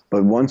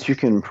 But once you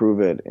can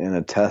prove it in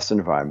a test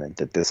environment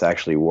that this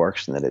actually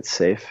works and that it's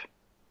safe,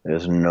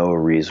 there's no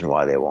reason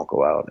why they won't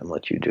go out and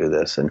let you do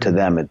this. And to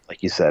them,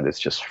 like you said,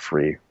 it's just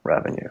free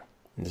revenue.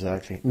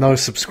 Exactly. No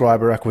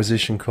subscriber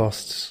acquisition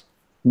costs.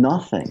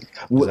 Nothing.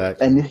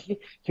 Exactly. And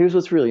here's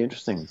what's really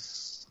interesting.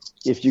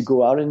 If you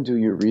go out and do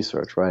your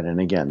research, right,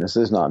 and again, this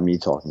is not me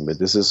talking, but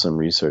this is some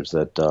research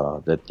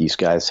that these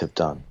guys have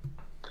done.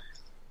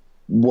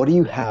 What do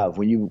you have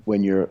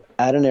when you're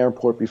at an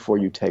airport before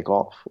you take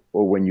off,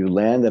 or when you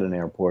land at an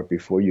airport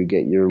before you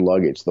get your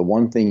luggage? The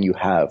one thing you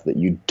have that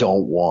you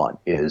don't want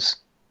is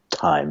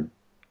time.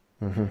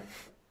 But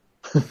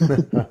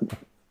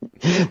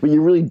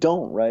you really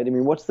don't, right?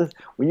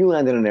 When you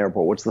land at an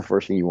airport, what's the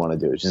first thing you want to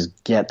do? Is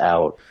just get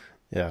out.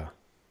 Yeah.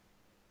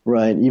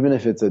 Right, even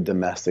if it's a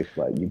domestic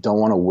flight, you don't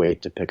want to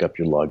wait to pick up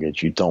your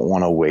luggage. You don't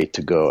want to wait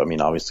to go.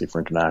 Obviously for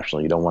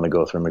international, you don't want to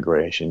go through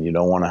immigration. You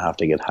don't want to have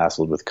to get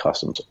hassled with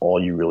customs.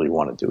 All you really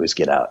want to do is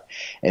get out.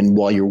 And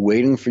while you're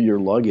waiting for your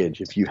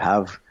luggage, if you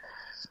have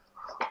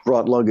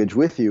brought luggage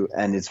with you,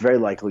 and it's very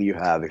likely you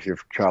have if you're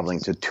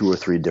traveling to 2 or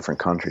 3 different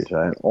countries,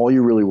 right? All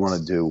you really want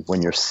to do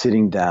when you're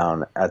sitting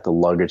down at the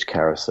luggage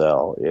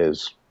carousel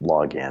is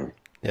log in.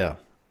 Yeah.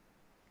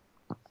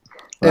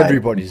 Right?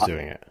 Everybody's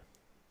doing it.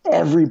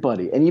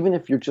 Everybody. And even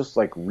if you're just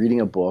like reading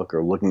a book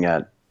or looking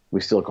at, we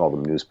still call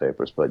them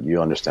newspapers, but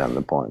you understand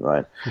the point,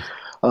 right?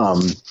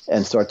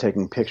 And start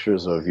taking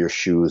pictures of your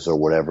shoes or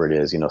whatever it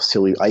is,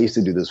 silly. I used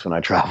to do this when I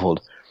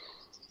traveled,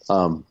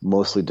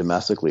 mostly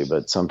domestically,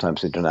 but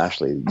sometimes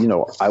internationally.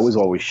 I was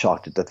always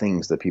shocked at the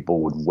things that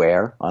people would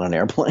wear on an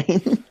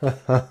airplane.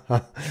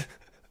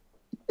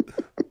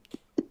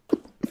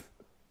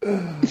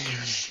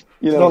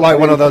 Not like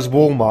one of those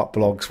Walmart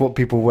blogs, what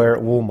people wear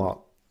at Walmart.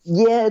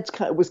 Yeah,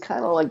 it was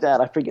kind of like that.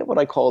 I forget what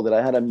I called it.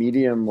 I had a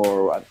Medium,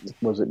 or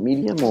was it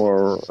Medium,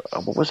 or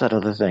what was that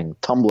other thing?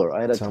 Tumblr.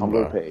 I had a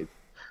Tumblr page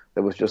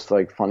that was just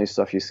like funny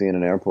stuff you see in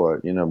an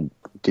airport.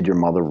 Did your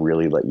mother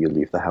really let you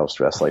leave the house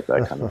dressed like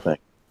that kind of thing?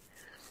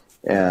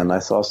 And I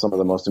saw some of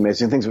the most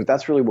amazing things, but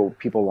that's really what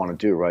people want to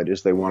do, right?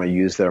 Is they want to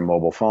use their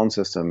mobile phone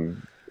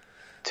system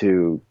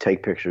to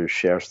take pictures,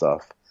 share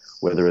stuff,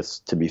 whether it's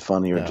to be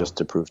funny or just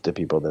to prove to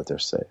people that they're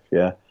safe.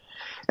 Yeah.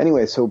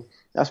 Anyway, so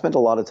I spent a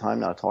lot of time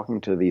now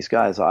talking to these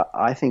guys.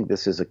 I think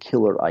this is a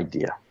killer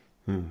idea.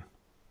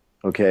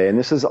 Okay. And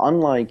this is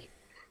unlike,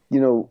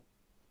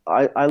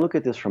 I look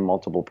at this from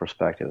multiple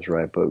perspectives,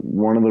 right? But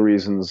one of the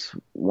reasons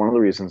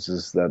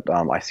is that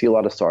I see a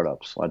lot of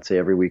startups. I'd say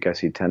every week I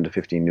see 10 to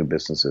 15 new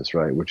businesses,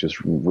 right? Which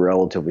is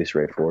relatively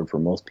straightforward for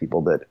most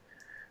people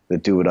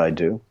that do what I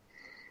do.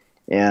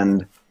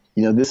 And,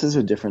 this is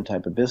a different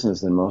type of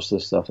business than most of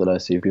the stuff that I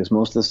see, because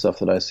most of the stuff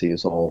that I see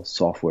is all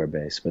software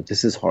based, but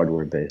this is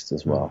hardware based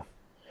as well.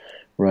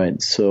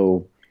 Right.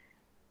 So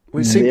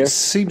it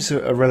seems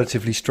a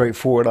relatively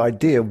straightforward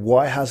idea.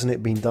 Why hasn't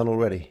it been done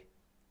already?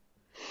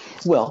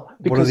 Well,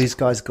 what have these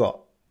guys got?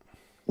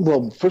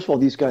 Well, first of all,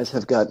 these guys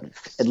have got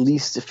at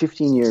least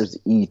 15 years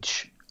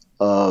each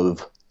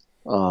of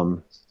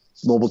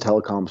mobile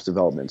telecoms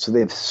development. So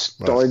they've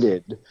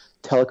started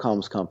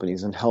telecoms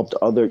companies and helped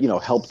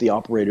helped the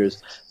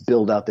operators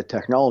build out the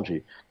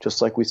technology. Just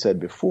like we said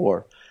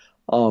before,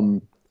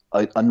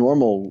 a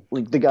normal,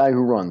 like the guy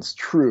who runs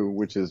True,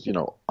 which is,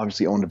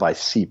 obviously owned by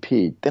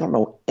CP, they don't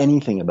know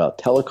anything about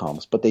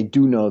telecoms, but they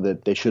do know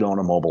that they should own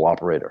a mobile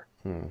operator.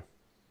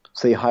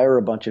 So they hire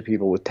a bunch of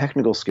people with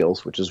technical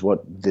skills, which is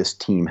what this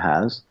team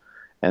has,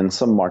 and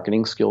some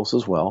marketing skills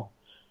as well.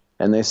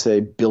 And they say,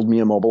 build me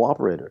a mobile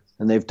operator.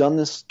 And they've done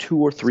this 2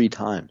 or 3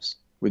 times,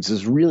 which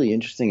is really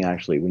interesting,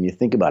 actually, when you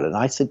think about it. And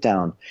I sit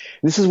down.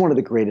 This is one of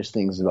the greatest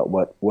things about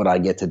what I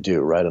get to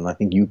do, right? And I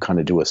think you kind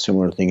of do a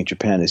similar thing in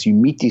Japan, is you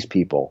meet these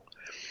people,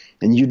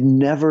 and you'd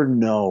never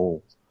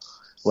know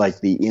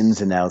like the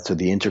ins and outs or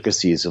the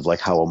intricacies of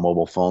like how a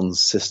mobile phone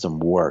system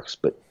works.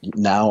 But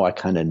now I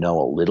kind of know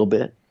a little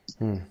bit.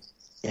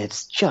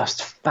 It's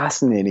just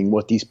fascinating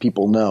what these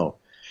people know.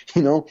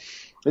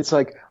 It's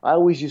like I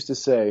always used to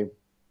say,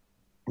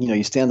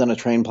 you stand on a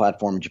train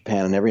platform in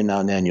Japan, and every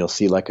now and then you'll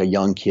see like a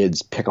young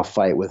kid's pick a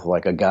fight with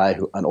like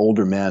an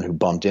older man who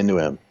bumped into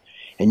him.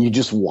 And you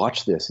just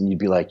watch this and you'd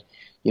be like,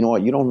 you know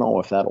what? You don't know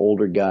if that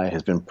older guy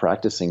has been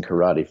practicing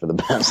karate for the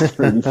past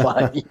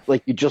 35 years.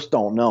 Like, you just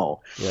don't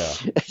know. Yeah.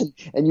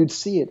 And you'd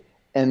see it.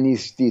 And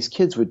these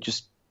kids would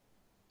just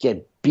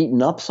get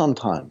beaten up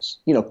sometimes,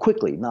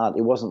 quickly. It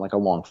wasn't like a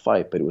long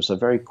fight, but it was a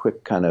very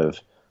quick kind of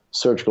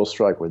surgical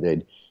strike where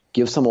they'd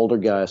give some older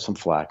guy some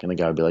flack, and the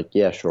guy would be like,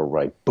 yeah, sure,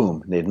 right.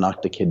 Boom. And they'd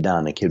knock the kid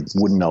down. The kid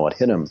wouldn't know what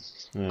hit him.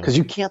 Because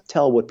you can't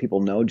tell what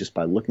people know just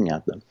by looking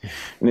at them.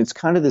 And it's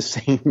kind of the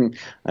same.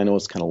 I know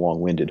it's kind of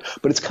long-winded,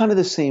 but it's kind of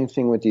the same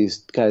thing with these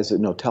guys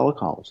that know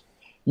telecoms.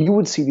 You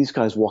would see these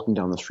guys walking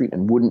down the street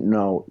and wouldn't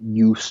know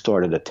you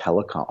started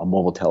a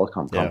mobile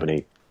telecom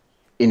company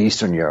in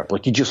Eastern Europe.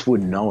 Like, you just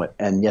wouldn't know it,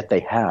 and yet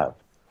they have.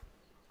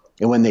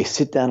 And when they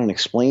sit down and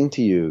explain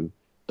to you,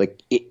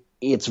 like,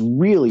 it's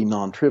really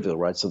non-trivial,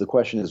 right? So the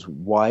question is,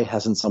 why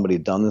hasn't somebody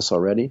done this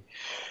already?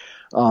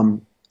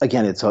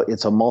 Again, it's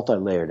a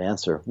multi-layered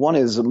answer. One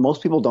is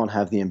most people don't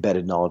have the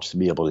embedded knowledge to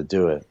be able to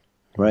do it,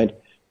 right?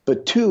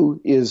 But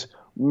 2 is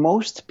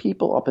most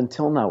people up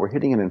until now, we're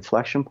hitting an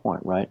inflection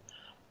point, right?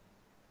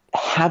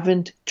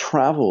 Haven't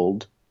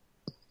traveled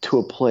to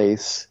a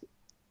place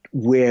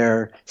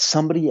where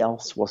somebody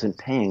else wasn't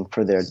paying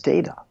for their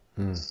data,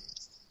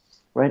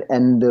 right?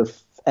 And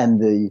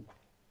the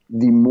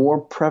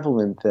more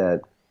prevalent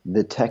that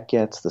the tech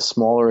gets, the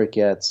smaller it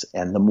gets,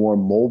 and the more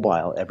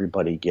mobile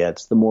everybody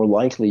gets, the more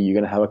likely you're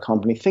going to have a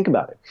company. Think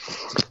about it.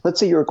 Let's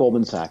say you're at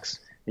Goldman Sachs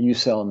and you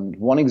send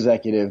one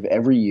executive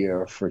every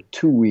year for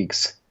 2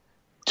 weeks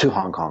to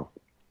Hong Kong,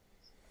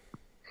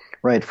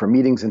 right, for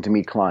meetings and to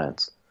meet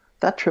clients.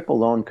 That trip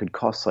alone could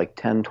cost like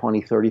 $10,000,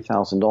 $20,000,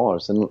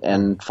 $30,000,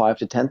 and $5,000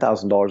 to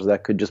 $10,000 of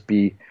that could just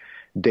be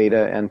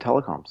data and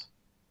telecoms.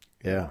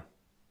 Yeah,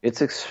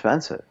 it's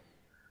expensive.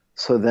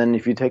 So then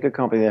if you take a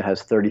company that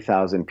has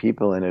 30,000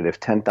 people in it,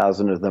 if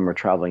 10,000 of them are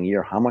traveling a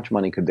year, how much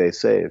money could they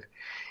save?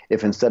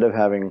 If instead of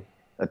having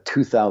a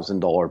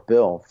 $2,000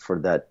 bill for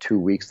that 2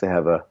 weeks, they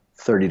have a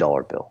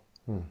 $30 bill.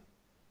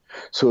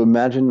 So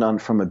imagine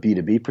from a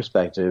B2B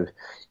perspective,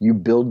 you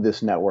build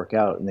this network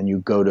out and then you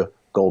go to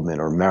Goldman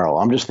or Merrill.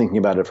 I'm just thinking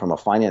about it from a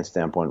finance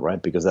standpoint,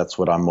 right? Because that's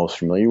what I'm most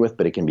familiar with,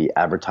 but it can be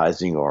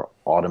advertising or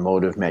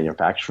automotive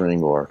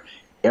manufacturing or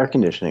air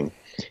conditioning.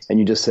 And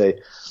you just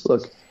say,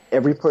 look,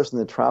 every person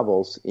that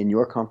travels in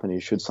your company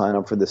should sign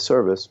up for this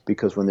service,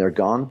 because when they're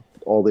gone,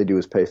 all they do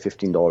is pay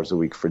 $15 a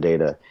week for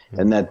data.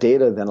 And that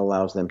data then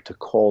allows them to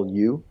call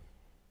you.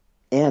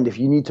 And if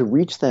you need to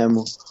reach them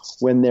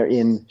when they're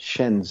in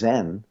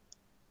Shenzhen,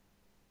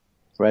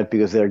 right,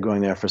 because they're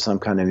going there for some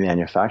kind of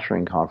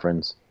manufacturing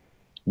conference,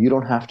 you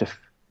don't have to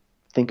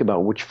think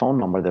about which phone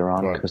number they're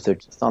on, because they're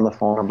just on the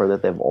phone number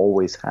that they've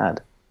always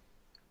had.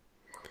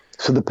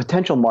 So the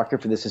potential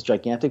market for this is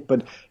gigantic,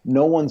 but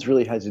no one's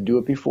really had to do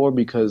it before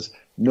because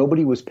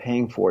nobody was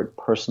paying for it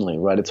personally,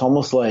 right? It's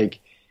almost like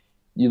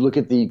You look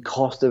at the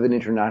cost of an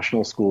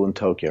international school in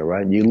Tokyo,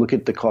 right? You look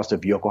at the cost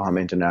of Yokohama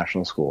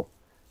International School.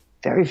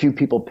 Very few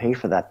people pay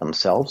for that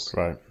themselves.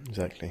 Right,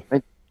 exactly.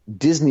 Right?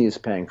 Disney is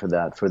paying for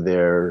that for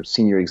their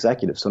senior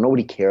executives, so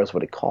nobody cares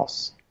what it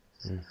costs.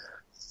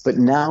 But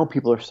now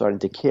people are starting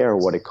to care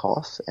what it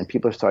costs, and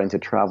people are starting to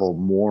travel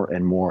more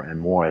and more and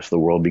more as the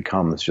world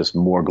becomes just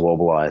more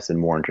globalized and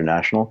more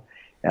international.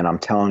 And I'm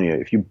telling you,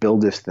 if you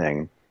build this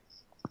thing,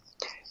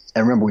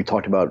 and remember we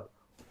talked about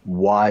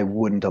why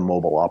wouldn't a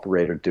mobile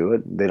operator do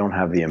it? They don't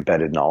have the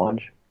embedded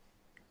knowledge,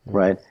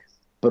 right?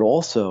 But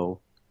also,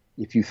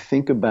 if you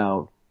think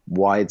about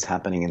why it's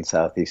happening in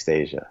Southeast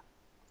Asia,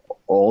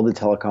 all the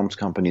telecoms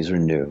companies are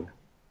new.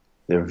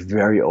 They're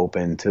very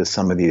open to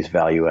some of these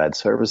value-add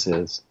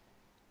services,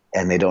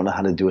 and they don't know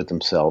how to do it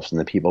themselves.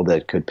 And the people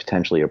that could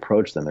potentially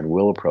approach them and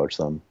will approach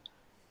them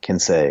can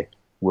say,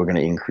 we're going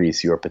to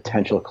increase your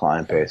potential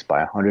client base by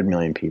 100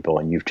 million people,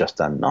 and you've just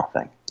done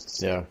nothing.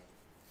 Yeah.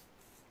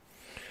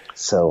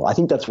 So I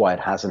think that's why it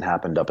hasn't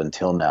happened up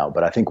until now.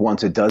 But I think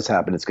once it does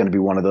happen, it's going to be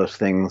one of those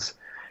things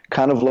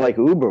kind of like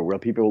Uber, where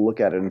people will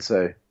look at it and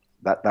say,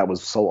 that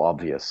was so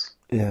obvious.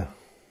 Yeah,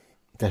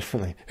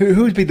 definitely.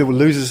 Who would be the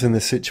losers in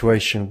this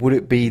situation? Would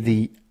it be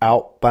the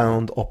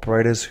outbound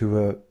operators who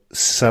are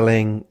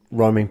selling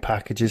roaming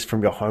packages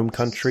from your home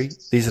country?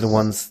 These are the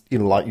ones,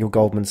 like your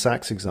Goldman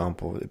Sachs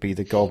example. It would be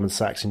the Goldman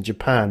Sachs in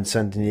Japan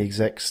sending the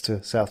execs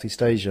to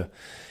Southeast Asia.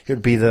 It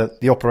would be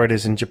the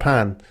operators in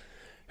Japan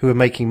who are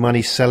making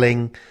money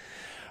selling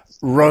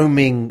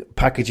roaming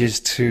packages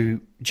to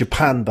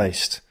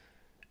Japan-based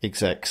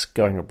execs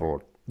going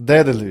abroad.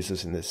 They're the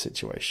losers in this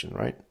situation,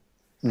 right?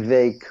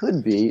 They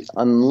could be,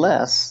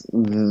 unless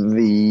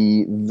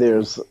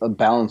there's a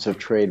balance of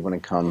trade when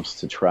it comes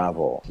to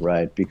travel,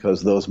 right?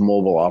 Because those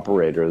mobile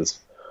operators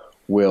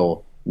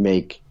will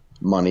make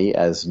money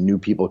as new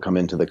people come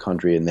into the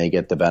country, and they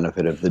get the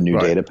benefit of the new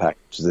data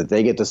packages that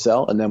they get to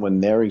sell. And then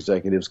when their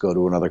executives go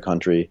to another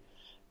country,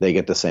 they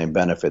get the same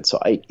benefit. So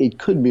it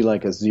could be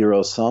like a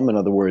zero sum. In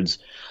other words,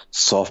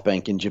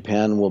 SoftBank in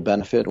Japan will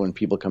benefit when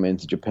people come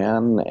into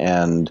Japan,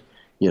 and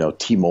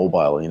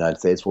T-Mobile in the United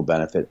States will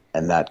benefit,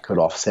 and that could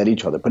offset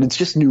each other. But it's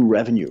just new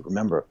revenue,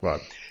 remember. Right.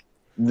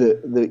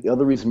 The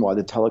other reason why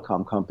the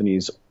telecom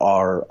companies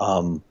are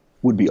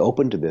would be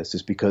open to this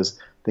is because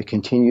they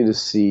continue to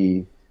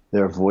see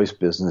their voice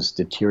business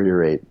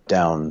deteriorate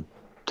down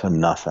to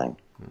nothing.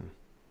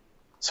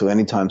 So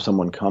anytime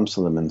someone comes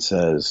to them and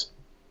says,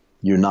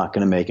 you're not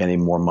going to make any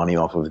more money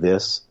off of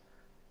this,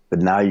 but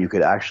now you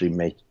could actually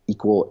make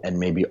equal and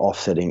maybe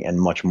offsetting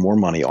and much more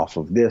money off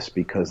of this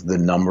because the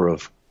number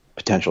of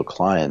potential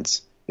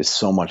clients is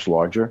so much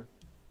larger.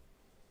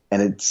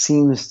 And it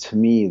seems to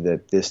me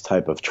that this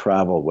type of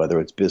travel,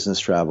 whether it's business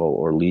travel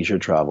or leisure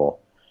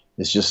travel,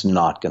 is just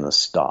not going to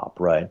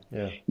stop, right?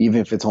 Yeah. Even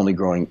if it's only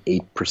growing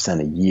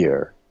 8% a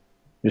year,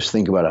 just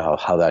think about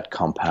how that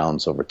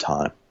compounds over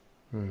time,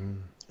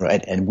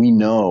 right? And we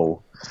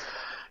know,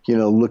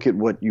 look at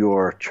what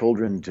your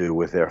children do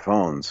with their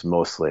phones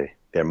mostly.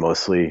 They're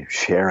mostly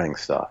sharing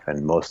stuff,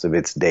 and most of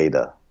it's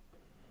data.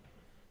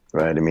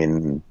 Right. I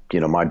mean,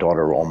 my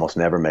daughter almost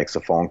never makes a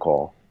phone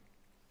call,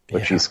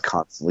 but she's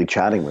constantly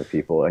chatting with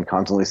people and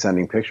constantly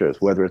sending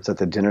pictures, whether it's at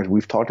the dinner.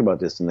 We've talked about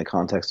this in the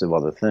context of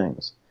other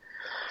things.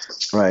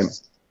 Right.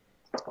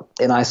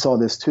 And I saw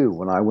this too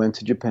when I went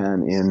to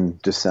Japan in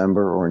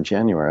December or in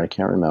January. I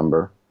can't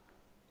remember.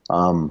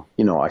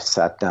 I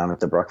sat down at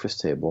the breakfast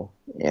table,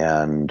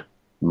 and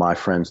my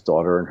friend's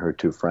daughter and her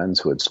two friends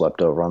who had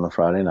slept over on the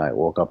Friday night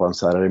woke up on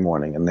Saturday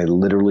morning, and they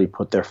literally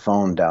put their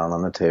phone down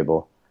on the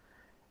table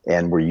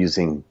and we're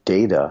using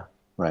data,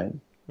 right?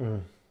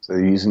 So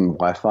they're using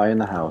Wi-Fi in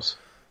the house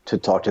to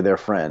talk to their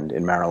friend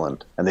in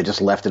Maryland, and they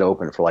just left it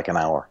open for like an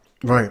hour.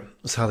 Right.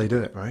 That's how they do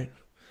it, right?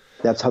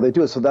 That's how they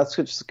do it. So that's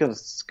just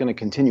going to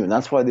continue. And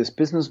that's why this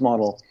business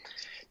model,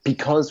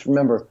 because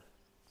remember,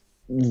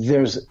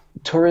 there's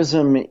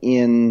tourism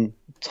in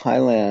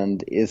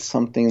Thailand is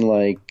something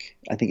like,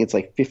 I think it's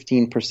like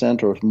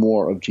 15% or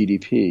more of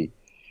GDP.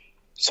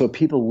 So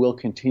people will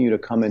continue to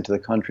come into the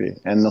country,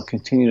 and they'll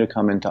continue to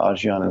come into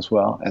ASEAN as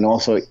well. And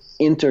also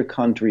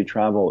inter-country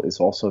travel is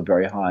also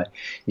very high.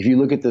 If you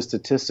look at the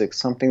statistics,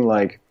 something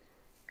like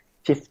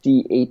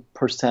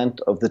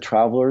 58% of the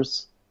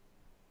travelers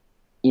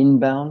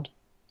inbound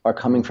are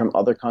coming from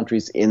other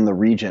countries in the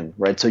region,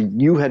 right? So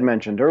you had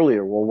mentioned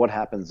earlier, well, what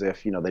happens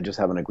if, they just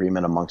have an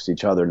agreement amongst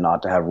each other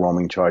not to have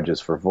roaming charges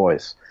for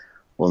voice?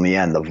 Well, in the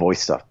end, the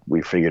voice stuff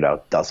we figured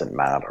out doesn't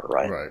matter,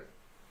 right? Right.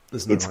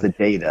 It's the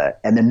data,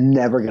 and they're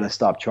never going to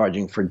stop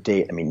charging for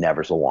data. I mean,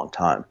 never's a long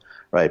time,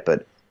 right?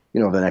 But,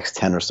 over the next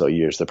 10 or so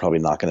years, they're probably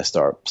not going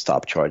to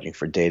stop charging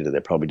for data.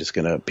 They're probably just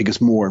going to, because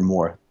more and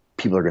more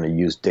people are going to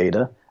use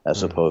data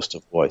as opposed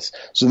to voice.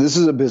 So this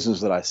is a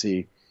business that I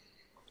see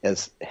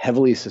as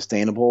heavily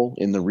sustainable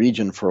in the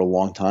region for a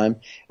long time,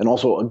 and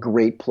also a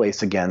great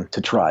place, again,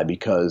 to try,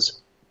 because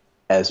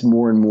as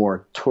more and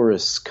more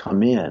tourists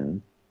come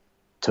in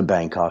to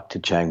Bangkok, to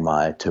Chiang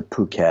Mai, to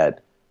Phuket,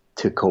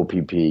 to Koh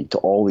Phi Phi, to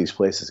all these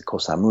places, Koh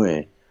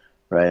Samui,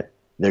 right?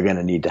 they're going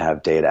to need to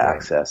have data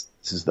access.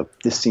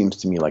 This seems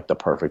to me like the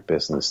perfect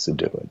business to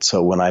do it.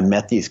 So when I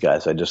met these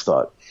guys, I just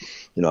thought,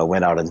 I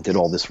went out and did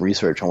all this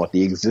research on what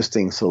the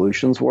existing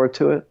solutions were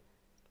to it,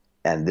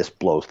 and this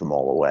blows them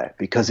all away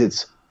because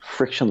it's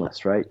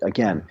frictionless, right?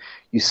 Again,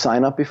 you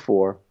sign up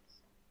before,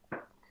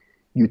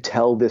 you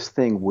tell this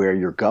thing where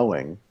you're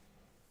going,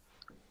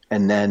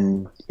 and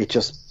then it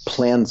just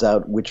plans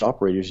out which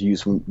operators you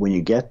use when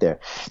you get there.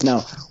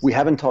 Now, we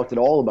haven't talked at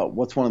all about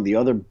what's one of the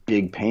other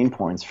big pain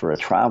points for a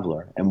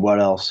traveler and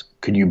what else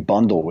could you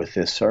bundle with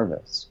this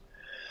service.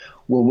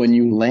 Well, when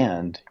you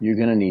land, you're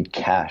going to need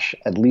cash,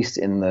 at least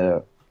in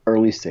the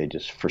early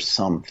stages, for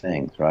some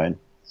things, right?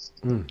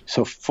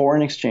 So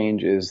foreign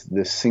exchange is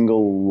the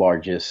single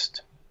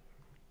largest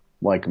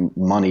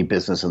money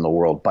business in the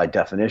world by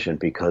definition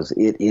because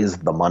it is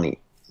the money.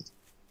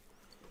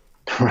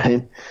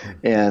 Right?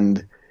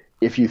 And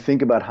if you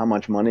think about how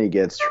much money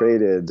gets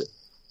traded,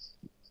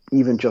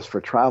 even just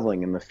for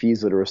traveling and the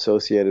fees that are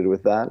associated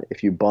with that,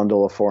 if you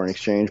bundle a foreign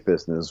exchange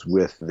business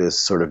with this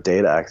sort of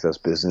data access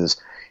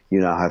business, you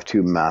now have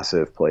two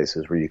massive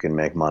places where you can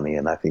make money.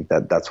 And I think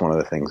that's one of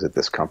the things that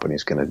this company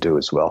is going to do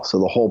as well. So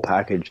the whole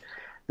package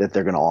that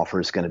they're going to offer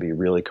is going to be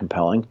really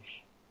compelling.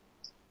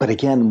 But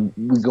again,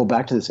 we go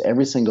back to this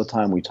every single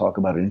time we talk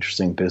about an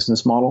interesting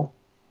business model.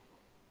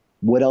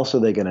 What else are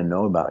they going to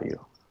know about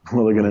you?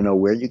 Well, they're going to know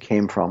where you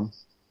came from,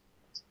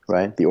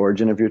 right? The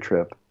origin of your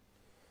trip.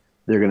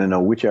 They're going to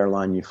know which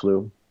airline you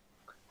flew.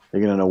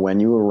 They're going to know when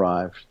you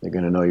arrived. They're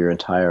going to know your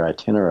entire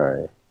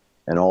itinerary.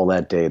 And all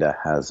that data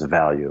has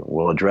value.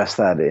 We'll address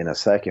that in a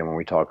second when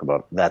we talk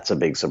about that's a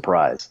big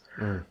surprise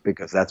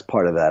because that's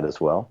part of that as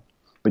well.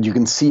 But you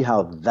can see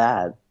how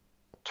that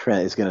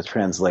is going to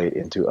translate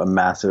into a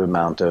massive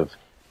amount of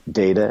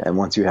data. And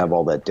once you have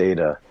all that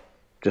data,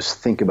 just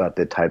think about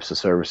the types of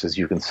services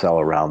you can sell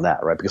around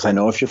that, right? Because I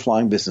know if you're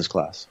flying business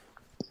class,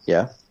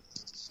 I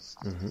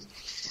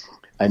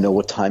know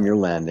what time you're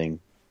landing.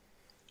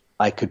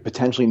 I could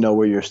potentially know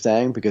where you're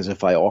staying because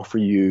if I offer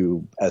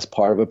you as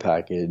part of a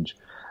package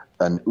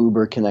an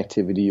Uber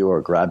connectivity or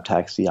a Grab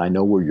taxi, I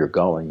know where you're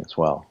going as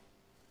well.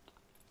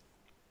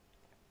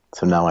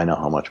 So now I know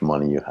how much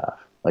money you have.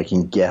 I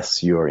can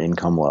guess your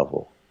income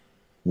level.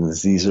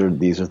 These are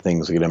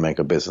things that are going to make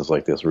a business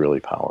like this really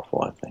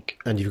powerful, I think.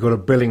 And you've got a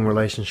billing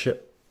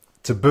relationship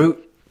to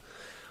boot.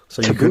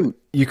 So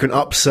you can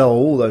upsell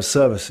all those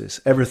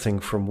services, everything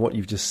from what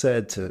you've just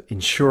said to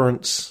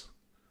insurance,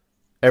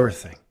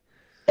 everything.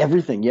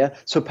 Everything, yeah.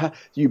 So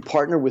you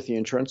partner with the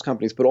insurance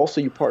companies, but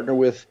also you partner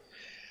with,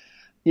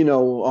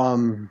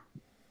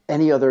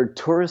 any other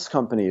tourist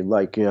company,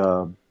 like,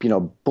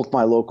 Book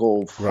My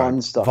Local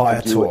fun stuff.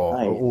 Viator,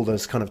 all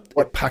those kind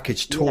of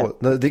package tours,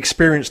 the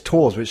experience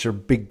tours, which are a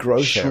big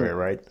growth area,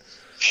 right?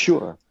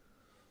 Sure.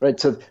 Right.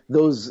 So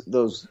those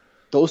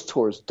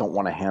tours don't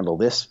want to handle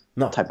this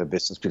type of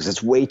business because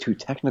it's way too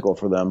technical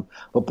for them.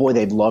 But boy,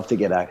 they'd love to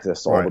get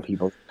access to all the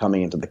people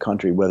coming into the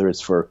country, whether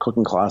it's for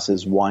cooking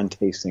classes, wine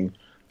tasting.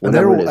 And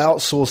they're all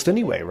outsourced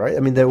anyway, right? I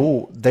mean,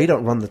 they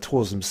don't run the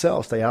tours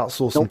themselves. They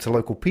outsource them to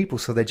local people,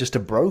 so they're just a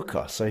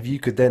broker. So if you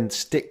could then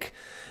stick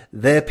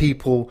their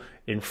people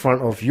in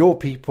front of your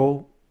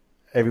people,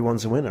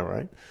 everyone's a winner,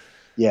 right?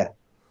 Yeah.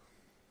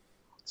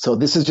 So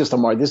this is just a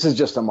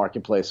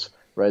marketplace,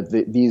 right?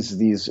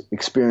 These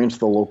experience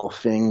the local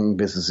thing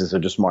businesses are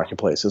just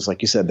marketplaces.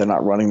 Like you said, they're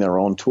not running their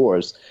own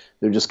tours.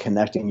 They're just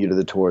connecting you to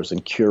the tours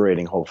and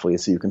curating, hopefully,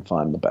 so you can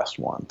find the best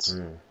ones.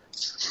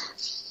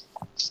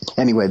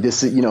 Anyway,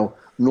 this is,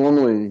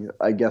 normally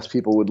I guess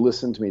people would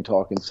listen to me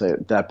talk and say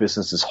that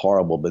business is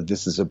horrible, but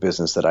this is a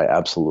business that I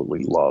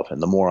absolutely love.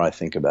 And the more I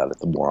think about it,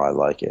 the more I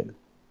like it.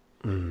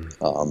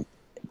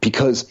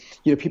 Because,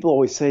 people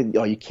always say,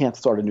 you can't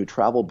start a new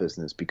travel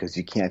business because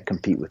you can't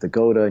compete with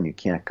Agoda and you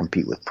can't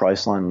compete with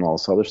Priceline and all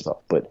this other stuff.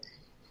 But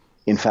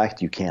in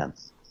fact, you can.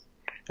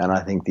 And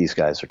I think these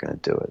guys are going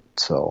to do it.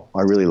 So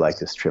I really like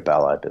this Trip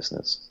Ally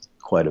business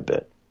quite a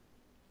bit.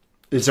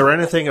 Is there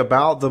anything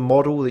about the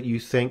model that you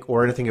think,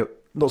 or anything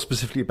not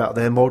specifically about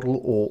their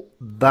model or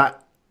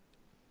that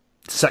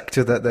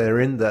sector that they're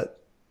in, that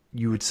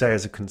you would say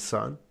is a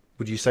concern?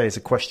 Would you say is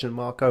a question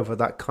mark over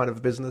that kind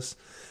of business?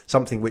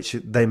 Something which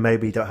they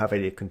maybe don't have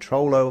any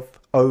control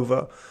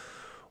over,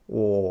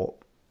 or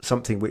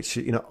something which,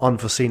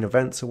 unforeseen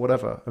events or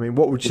whatever? I mean,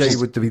 what would you say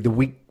would be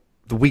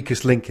the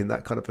weakest link in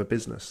that kind of a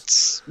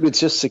business? It's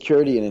just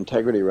security and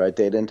integrity, right?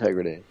 Data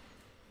integrity,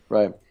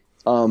 right?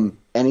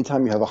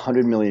 Anytime you have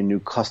 100 million new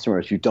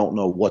customers, you don't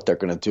know what they're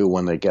going to do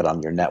when they get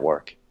on your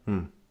network.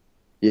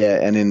 Yeah,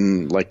 and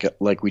in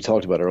like we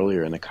talked about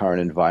earlier, in the current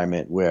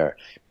environment where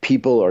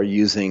people are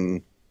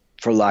using,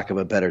 for lack of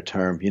a better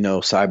term,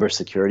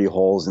 cybersecurity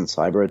holes and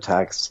cyber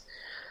attacks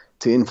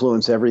to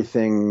influence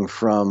everything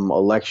from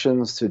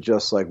elections to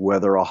just like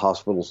whether a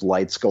hospital's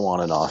lights go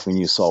on and off. I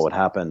mean, you saw what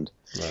happened.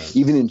 Right.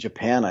 Even in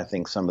Japan, I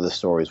think some of the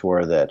stories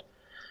were that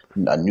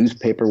a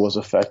newspaper was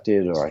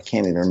affected, or I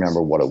can't even remember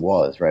what it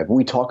was, right? But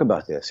we talk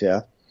about this,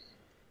 yeah?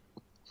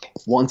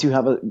 Once you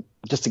have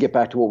just to get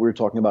back to what we were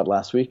talking about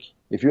last week,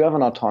 if you have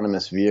an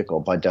autonomous vehicle,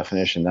 by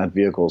definition, that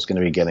vehicle is going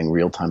to be getting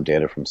real-time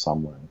data from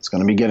somewhere. It's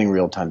going to be getting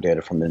real-time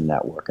data from the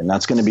network. And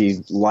that's going to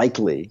be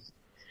likely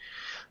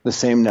the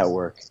same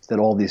network that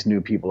all these new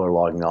people are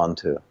logging on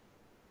to,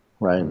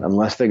 right?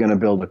 Unless they're going to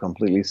build a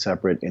completely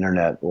separate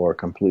internet or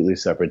completely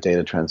separate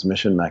data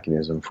transmission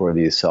mechanism for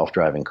these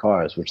self-driving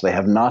cars, which they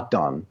have not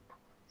done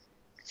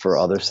for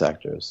other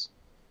sectors,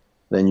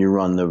 then you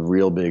run the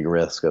real big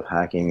risk of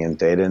hacking and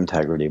data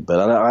integrity.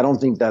 But I don't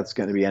think that's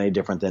going to be any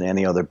different than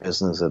any other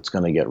business that's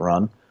going to get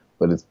run,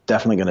 but it's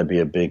definitely going to be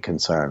a big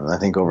concern. And I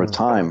think over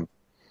time,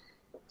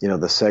 the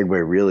segue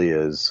really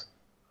is,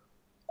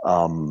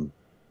 how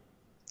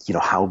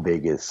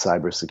big is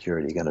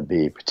cybersecurity going to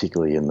be,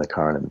 particularly in the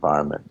current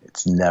environment?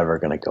 It's never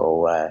going to go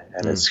away,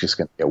 and it's just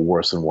going to get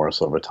worse and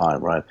worse over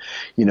time, right?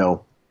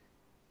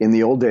 In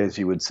the old days,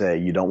 you would say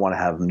you don't want to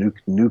have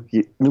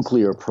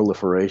nuclear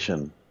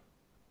proliferation.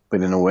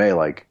 But in a way,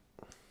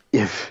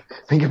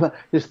 think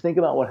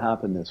about what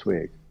happened this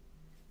week.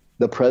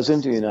 The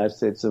President of the United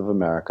States of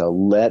America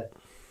let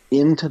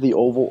into the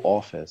Oval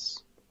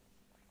Office.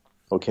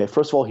 Okay,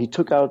 first of all, he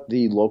took out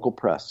the local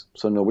press,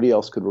 so nobody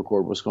else could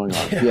record what's going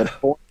on. Yeah.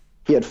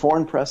 He had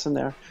foreign press in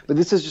there. But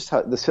this is just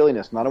the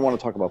silliness. And I don't want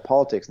to talk about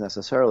politics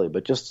necessarily,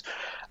 but just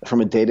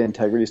from a data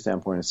integrity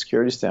standpoint and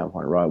security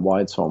standpoint, right?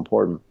 Why it's so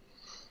important.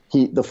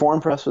 The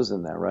foreign press was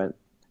in there, right?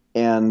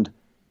 And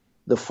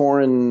the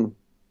foreign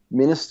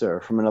minister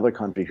from another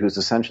country who's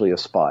essentially a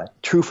spy.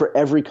 True for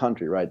every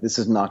country, right? This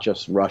is not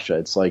just Russia.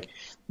 It's like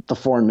the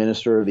foreign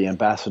minister, the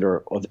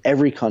ambassador of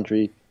every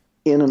country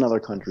in another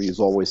country is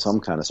always some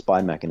kind of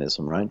spy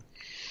mechanism, right?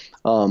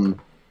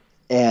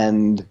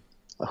 And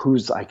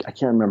I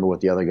can't remember what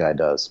the other guy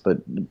does,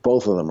 but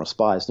both of them are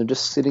spies. They're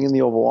just sitting in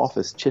the Oval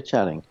Office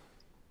chit-chatting.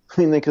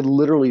 I mean, they could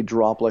literally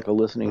drop like a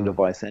listening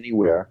device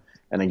anywhere.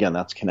 And again,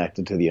 that's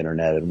connected to the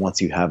internet. And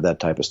once you have that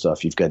type of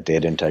stuff, you've got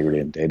data integrity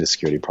and data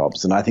security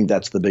problems. And I think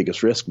that's the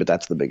biggest risk, but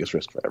that's the biggest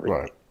risk for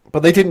everyone. Right.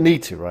 But they didn't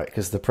need to, right?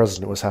 Because the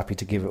president was happy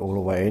to give it all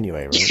away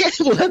anyway, right? Yeah,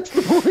 well, that's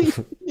the point.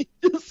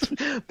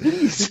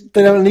 Please.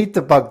 They don't need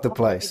to bug the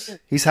place.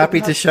 He's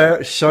happy to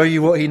show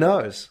you what he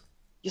knows.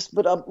 Yes,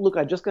 but look,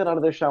 I just got out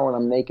of the shower and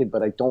I'm naked,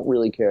 but I don't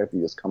really care if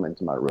you just come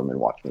into my room and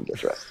watch me get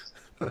dressed.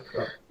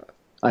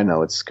 I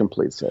know, it's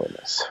complete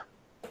silliness.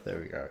 There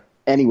we go.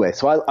 Anyway,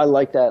 so I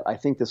like that. I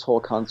think this whole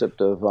concept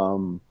of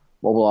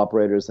mobile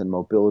operators and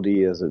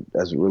mobility as it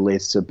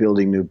relates to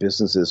building new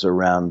businesses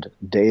around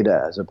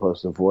data as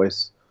opposed to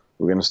voice,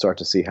 we're going to start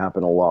to see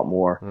happen a lot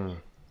more.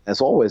 As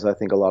always, I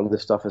think a lot of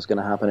this stuff is going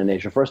to happen in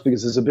Asia first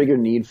because there's a bigger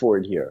need for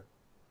it here.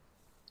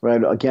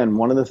 Right? Again,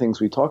 one of the things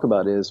we talk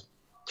about is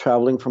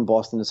traveling from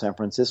Boston to San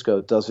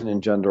Francisco doesn't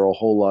engender a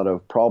whole lot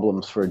of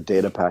problems for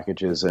data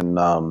packages and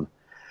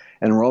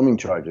roaming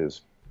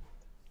charges.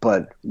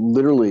 But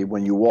literally,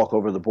 when you walk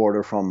over the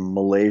border from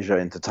Malaysia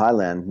into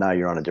Thailand, now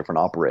you're on a different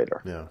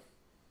operator. Yeah.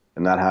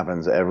 And that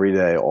happens every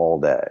day, all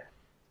day,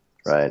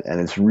 right?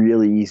 And it's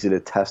really easy to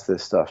test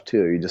this stuff,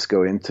 too. You just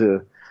go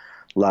into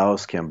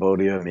Laos,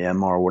 Cambodia,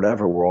 Myanmar,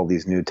 whatever, where all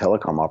these new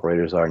telecom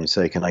operators are, and you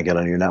say, can I get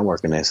on your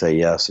network? And they say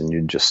yes, and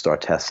you just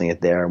start testing it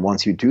there. And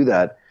once you do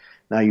that,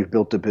 now you've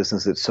built a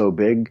business that's so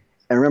big.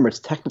 And remember, it's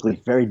technically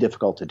very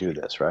difficult to do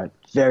this, right?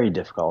 Very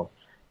difficult.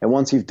 And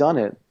once you've done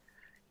it,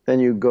 then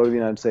you go to the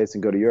United States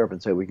and go to Europe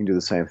and say, we can do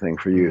the same thing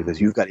for you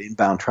because you've got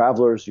inbound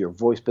travelers, your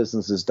voice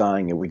business is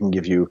dying, and we can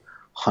give you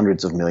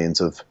hundreds of millions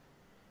of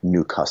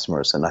new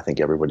customers. And I think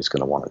everybody's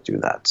going to want to do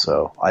that.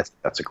 So I think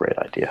that's a great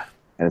idea.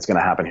 And it's going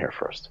to happen here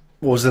first.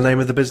 What was the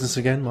name of the business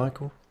again,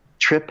 Michael?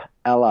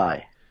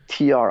 TripAlly.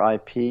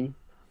 TripAlly.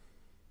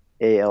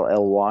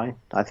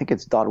 I think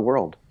it's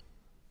 .world,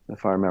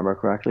 if I remember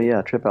correctly.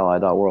 Yeah,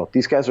 TripAlly.world.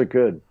 These guys are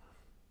good,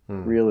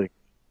 really.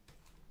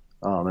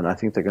 And I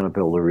think they're going to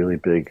build a really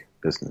big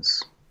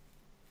business.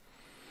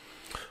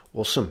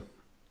 Awesome.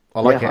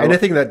 I like it.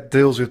 Anything that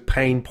deals with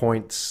pain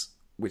points,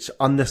 which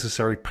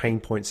unnecessary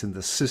pain points in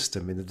the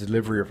system, in the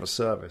delivery of a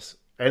service.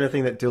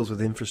 Anything that deals with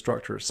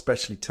infrastructure,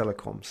 especially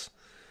telecoms,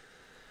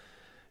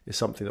 is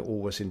something that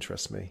always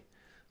interests me.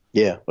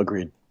 Yeah,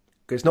 agreed.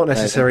 It's not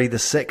necessarily the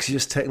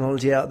sexiest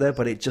technology out there,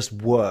 but it just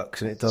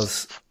works and it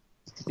does.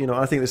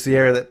 I think it's the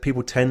area that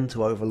people tend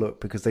to overlook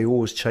because they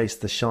always chase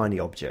the shiny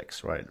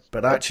objects, right?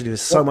 But actually,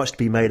 there's so much to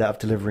be made out of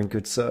delivering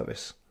good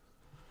service.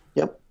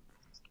 Yep.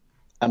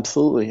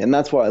 Absolutely. And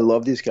that's why I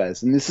love these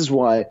guys. And this is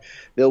why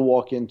they'll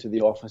walk into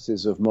the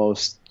offices of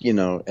most,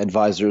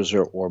 advisors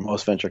or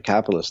most venture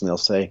capitalists and they'll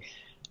say,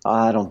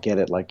 I don't get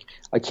it. Like,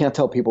 I can't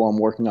tell people I'm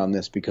working on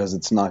this because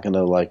it's not going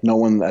to, no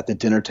one at the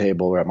dinner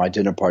table or at my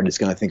dinner party is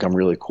going to think I'm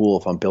really cool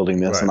if I'm building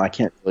this. Right. And I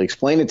can't really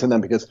explain it to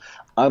them because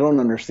I don't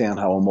understand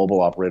how a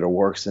mobile operator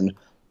works. And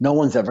no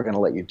one's ever going to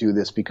let you do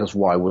this because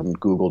why wouldn't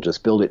Google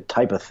just build it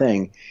type of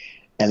thing.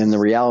 And in the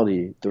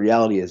reality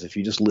is if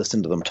you just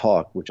listen to them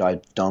talk, which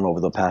I've done over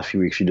the past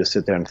few weeks, you just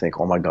sit there and think,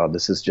 oh my God,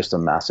 this is just a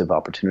massive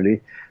opportunity.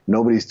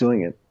 Nobody's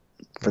doing it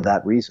for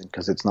that reason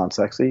because it's not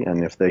sexy.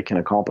 And if they can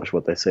accomplish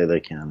what they say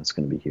they can, it's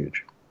going to be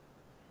huge.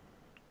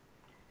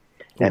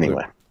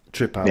 Anyway.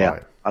 TripAlly. Yeah,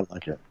 I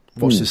like it.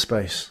 Watch this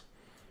space.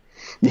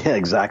 Yeah,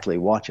 exactly.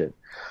 Watch it.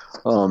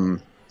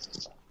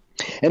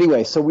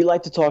 Anyway, so we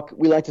like to talk.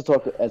 We like to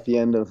talk at the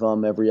end of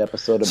every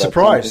episode about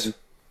Surprise.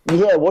 something.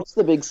 Yeah, what's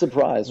the big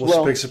surprise? What's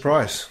the big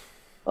surprise?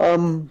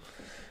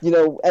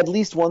 At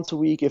least once a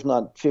week, if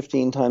not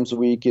 15 times a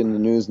week in the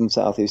news in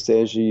Southeast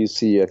Asia, you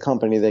see a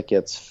company that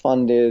gets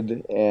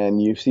funded,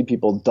 and you see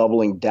people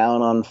doubling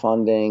down on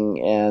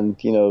funding. And,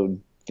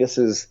 this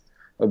is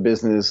a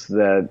business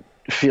that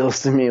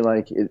feels to me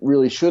like it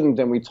really shouldn't.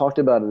 And we talked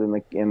about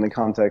it in the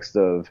context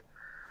of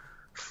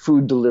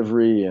food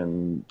delivery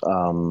and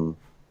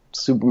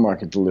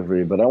supermarket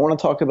delivery. But I want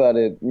to talk about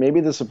it. Maybe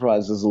the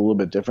surprise is a little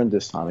bit different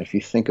this time if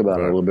you think about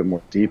it a little bit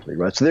more deeply,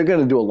 right? So they're going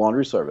to do a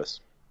laundry service.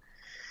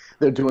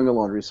 They're doing a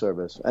laundry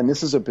service. And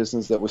this is a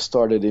business that was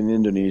started in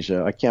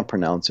Indonesia. I can't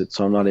pronounce it,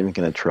 so I'm not even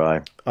going to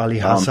try. Ali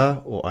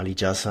Hasa or Ali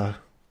Jasa?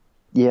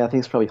 Yeah, I think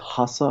it's probably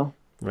Hasa.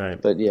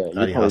 Right. But yeah,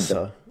 Ali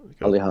Hasa.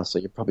 Ali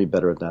Hasa. You're probably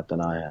better at that than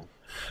I am.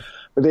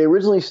 But they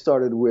originally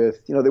started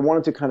with, they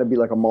wanted to kind of be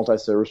like a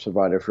multi-service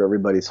provider for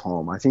everybody's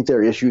home. I think there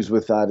are issues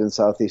with that in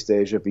Southeast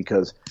Asia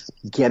because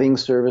getting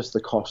service, the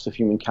cost of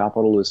human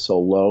capital is so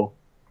low.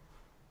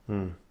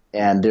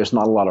 And there's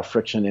not a lot of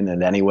friction in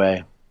it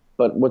anyway.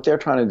 But what they're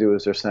trying to do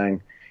is they're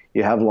saying,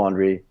 you have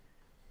laundry,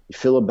 you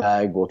fill a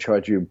bag, we'll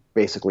charge you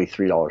basically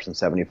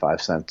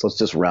 $3.75. Let's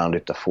just round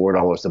it to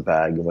 $4 a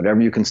bag, and whatever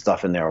you can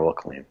stuff in there will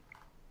clean.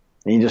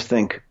 And you just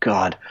think,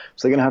 God,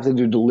 so they're going to have to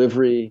do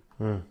delivery.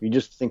 You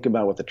just think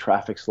about what the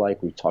traffic's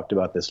like. We talked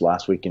about this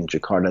last week in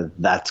Jakarta.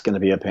 That's going to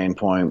be a pain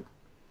point.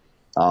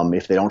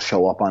 If they don't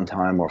show up on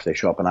time or if they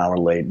show up an hour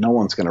late, no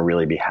one's going to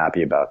really be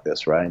happy about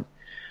this, right?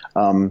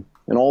 And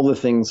all the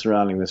things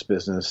surrounding this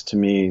business, to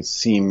me,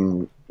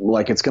 seem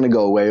like it's going to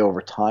go away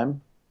over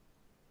time.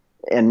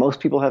 And most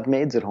people have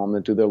maids at home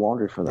that do their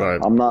laundry for them. Right.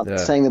 I'm not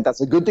saying that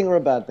that's a good thing or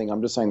a bad thing.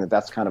 I'm just saying that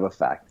that's kind of a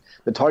fact.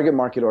 The target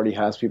market already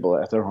has people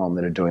at their home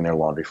that are doing their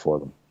laundry for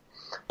them.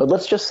 But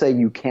let's just say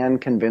you can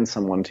convince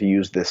someone to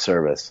use this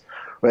service,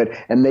 right?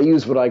 And they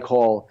use what I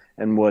call,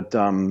 and what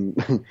kind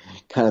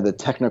of the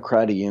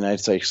technocratic United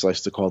States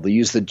likes to call, they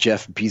use the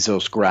Jeff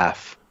Bezos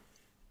graph.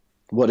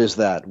 What is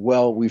that?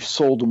 Well, we've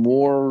sold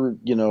more,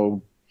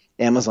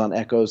 Amazon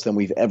Echoes than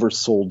we've ever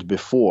sold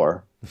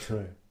before.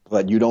 Right.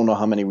 But you don't know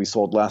how many we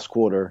sold last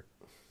quarter,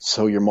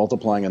 so you're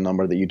multiplying a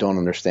number that you don't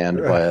understand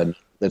by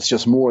that's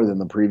just more than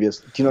the previous.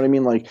 Do you know what I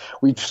mean? Like,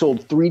 we've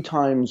sold 3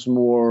 times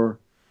more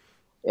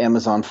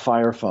Amazon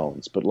Fire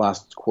phones, but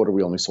last quarter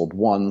we only sold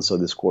 1, so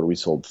this quarter we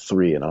sold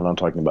 3, and I'm not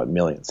talking about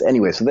millions.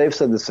 Anyway, so they've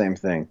said the same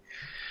thing,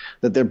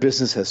 that their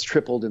business has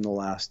tripled in the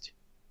last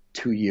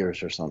 2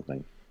 years or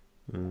something.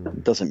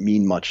 It doesn't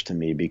mean much to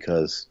me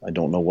because I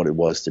don't know what it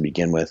was to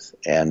begin with,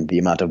 and the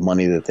amount of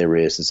money that they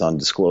raised is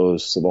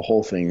undisclosed, so the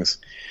whole thing's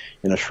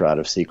in a shroud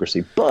of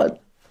secrecy. But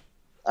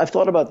I've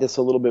thought about this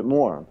a little bit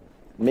more.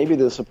 Maybe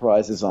the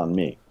surprise is on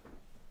me.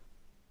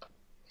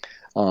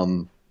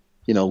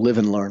 Live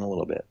and learn a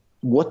little bit.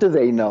 What do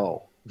they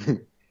know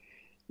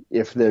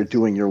if they're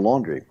doing your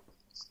laundry?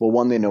 Well,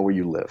 one, they know where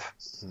you live.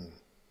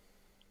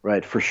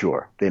 Right, for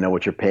sure. They know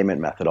what your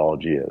payment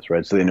methodology is,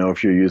 right? So they know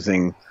if you're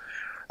using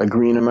a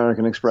green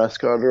American Express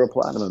card or a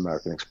platinum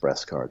American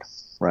Express card,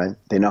 right?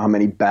 They know how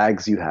many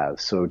bags you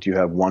have. So do you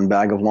have 1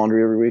 bag of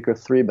laundry every week or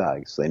 3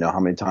 bags? They know how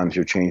many times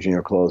you're changing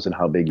your clothes and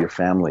how big your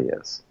family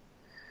is,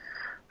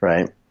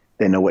 right?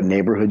 They know what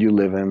neighborhood you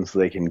live in, so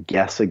they can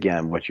guess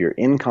again what your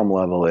income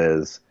level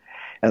is.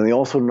 And they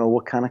also know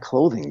what kind of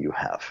clothing you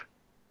have,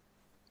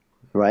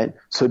 right?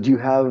 So do you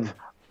have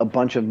a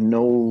bunch of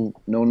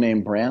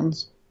no-name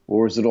brands?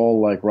 Or is it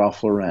all like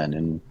Ralph Lauren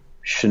and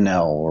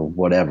Chanel or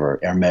whatever,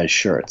 Hermes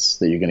shirts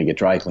that you're going to get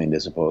dry cleaned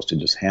as opposed to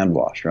just hand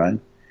washed, right?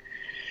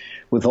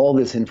 With all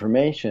this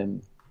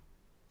information,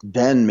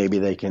 then maybe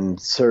they can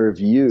serve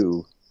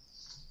you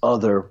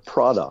other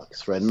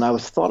products, right? And I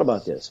was thought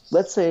about this.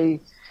 Let's say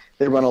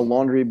they run a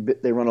laundry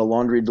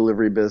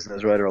delivery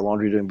business, right, or a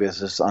laundry doing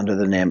business under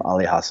the name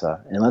Ali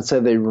Hasa. And let's say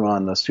they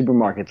run a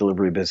supermarket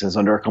delivery business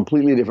under a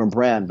completely different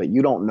brand, but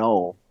you don't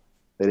know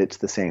that it's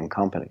the same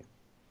company.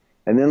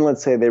 And then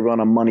let's say they run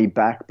a money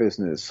back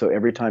business. So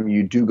every time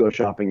you do go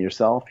shopping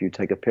yourself, you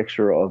take a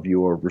picture of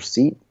your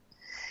receipt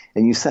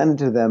and you send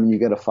it to them and you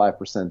get a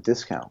 5%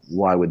 discount.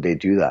 Why would they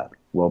do that?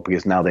 Well,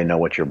 because now they know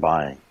what you're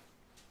buying.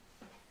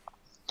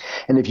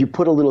 And if you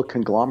put a little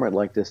conglomerate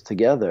like this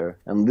together,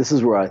 and this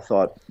is where I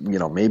thought,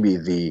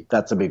 maybe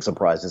that's a big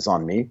surprise. It's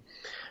on me.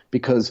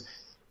 Because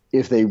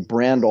if they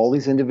brand all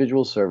these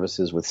individual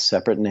services with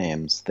separate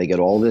names, they get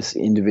all this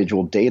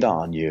individual data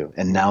on you,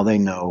 and now they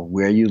know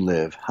where you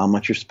live, how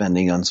much you're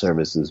spending on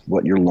services,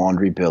 what your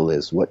laundry bill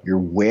is, what you're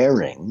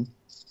wearing,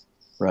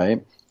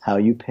 right? How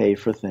you pay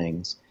for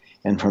things.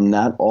 And from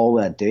all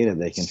that data,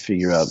 they can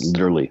figure out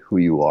literally who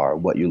you are,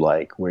 what you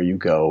like, where you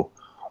go,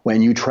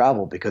 when you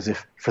travel. Because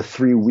if for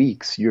 3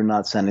 weeks you're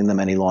not sending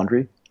them any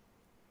laundry,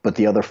 but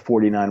the other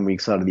 49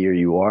 weeks out of the year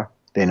you are,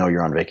 they know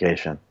you're on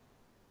vacation.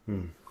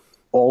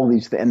 All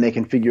these and they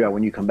can figure out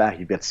when you come back,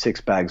 you've got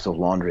 6 bags of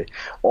laundry.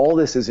 All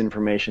this is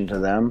information to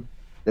them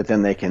that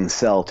then they can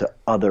sell to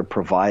other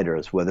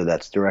providers, whether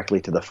that's directly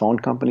to the phone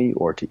company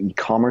or to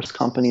e-commerce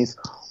companies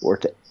or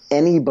to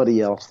anybody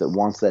else that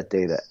wants that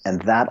data,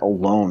 and that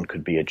alone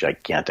could be a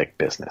gigantic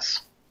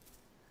business.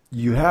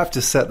 You have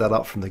to set that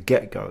up from the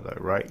get-go,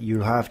 though, right?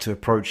 You have to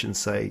approach and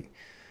say,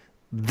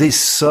 this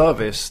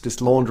service,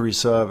 this laundry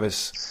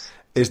service,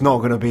 is not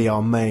going to be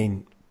our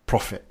main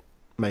profit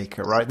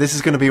maker, right? This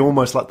is going to be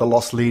almost like the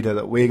loss leader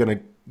that we're going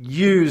to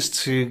use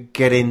to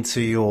get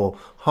into your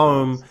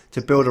home,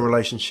 to build a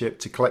relationship,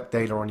 to collect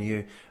data on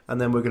you, and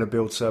then we're going to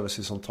build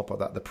services on top of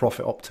that, the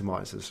profit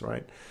optimizers,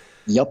 right?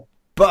 Yep.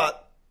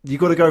 But you've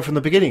got to go from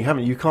the beginning,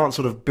 haven't you? You can't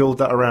sort of build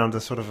that around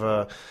a sort of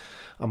a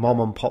mom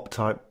and pop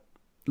type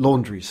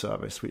laundry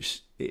service,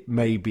 which it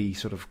may be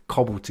sort of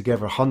cobbled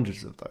together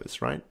hundreds of those,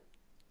 right?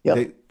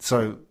 Yeah.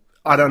 So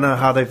I don't know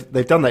how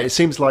they've done that. It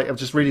seems like I'm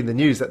just reading the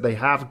news that they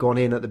have gone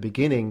in at the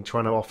beginning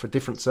trying to offer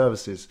different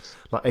services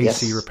like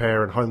AC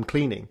repair and home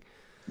cleaning.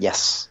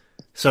 Yes.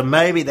 So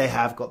maybe they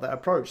have got that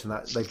approach and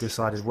that they've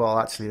decided, well,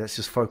 actually, let's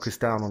just focus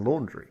down on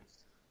laundry.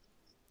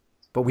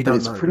 But we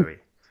don't know, do we?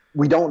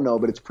 We don't know,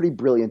 but it's pretty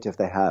brilliant if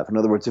they have. In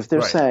other words, if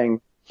they're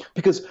saying,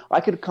 because I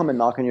could come and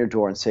knock on your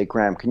door and say,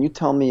 Graham, can you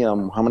tell me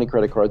how many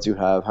credit cards you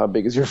have? How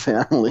big is your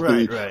family?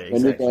 Right,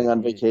 when you're going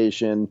on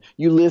vacation?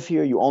 You live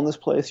here? You own this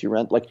place? You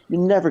rent? Like,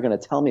 you're never going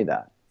to tell me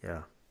that.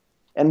 Yeah.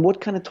 And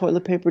what kind of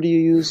toilet paper do you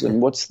use?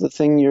 And what's the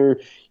thing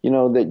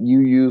that you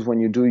use when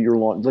you do your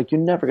laundry? Like,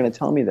 you're never going to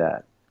tell me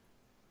that.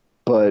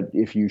 But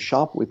if you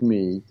shop with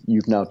me,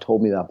 you've now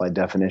told me that by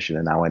definition,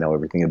 and now I know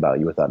everything about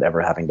you without ever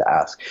having to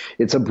ask.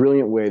 It's a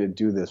brilliant way to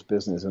do this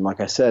business. And like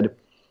I said,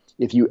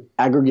 if you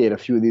aggregate a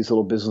few of these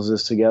little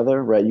businesses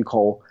together, right, you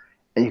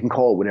can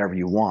call it whatever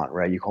you want,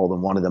 right? You call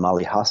one of them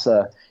Ali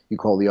Hasa, you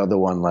call the other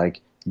one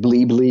like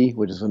Blibli,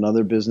 which is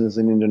another business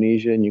in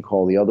Indonesia, and you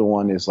call the other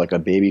one is like a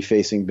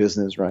baby-facing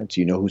business, right? So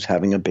you know who's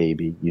having a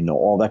baby, you know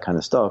all that kind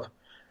of stuff.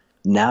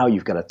 Now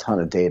you've got a ton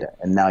of data,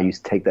 and now you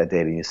take that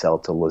data and you sell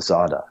it to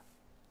Lazada.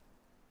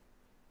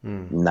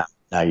 Now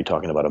you're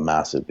talking about a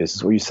massive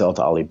business where you sell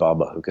to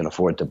Alibaba, who can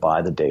afford to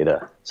buy the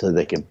data so that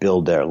they can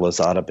build their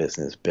Lazada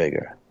business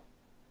bigger.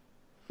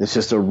 It's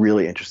just a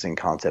really interesting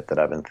concept that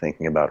I've been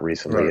thinking about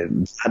recently.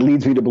 Right. That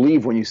leads me to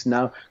believe because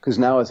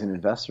now as an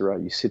investor,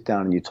 right, you sit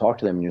down and you talk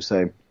to them and you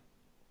say,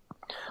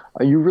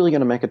 are you really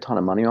going to make a ton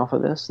of money off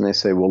of this? And they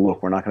say, well,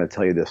 look, we're not going to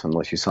tell you this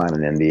unless you sign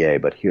an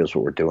NDA, but here's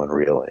what we're doing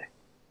really.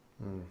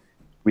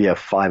 We have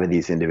 5 of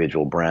these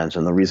individual brands,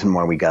 and the reason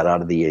why we got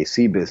out of the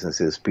AC business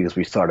is because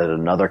we started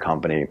another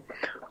company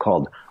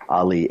called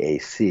Ali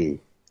AC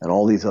and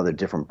all these other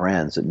different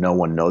brands that no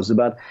one knows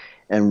about.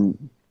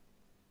 And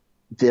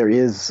there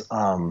is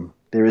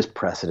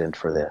precedent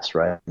for this,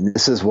 right? And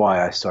this is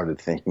why I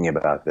started thinking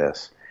about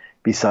this,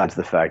 besides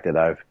the fact that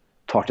I've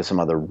talked to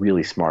some other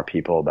really smart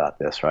people about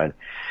this, right?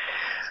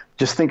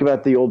 Just think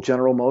about the old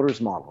General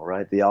Motors model,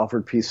 right? The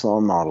Alfred P.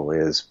 Sloan model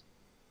is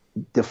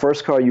the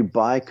first car you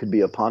buy could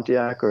be a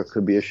Pontiac or it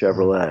could be a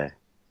Chevrolet,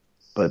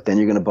 but then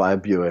you're going to buy a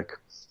Buick,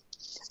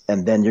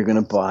 and then you're going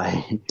to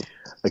buy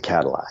a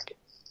Cadillac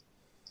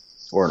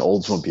or an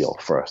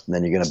Oldsmobile first, and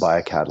then you're going to buy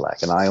a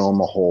Cadillac. And I own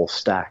the whole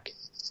stack.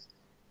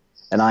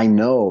 And I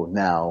know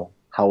now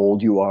how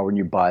old you are when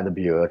you buy the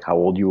Buick, how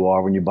old you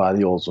are when you buy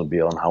the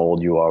Oldsmobile, and how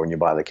old you are when you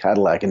buy the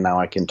Cadillac. And now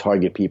I can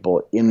target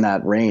people in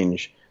that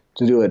range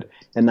to do it.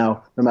 And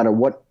now, no matter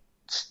what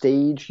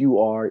stage you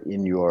are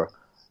in your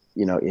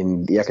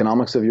in the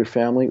economics of your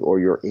family or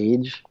your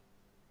age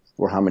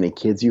or how many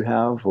kids you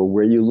have or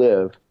where you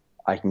live,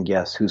 I can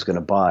guess who's going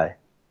to buy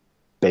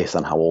based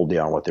on how old they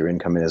are and what their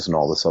income is and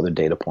all this other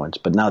data points.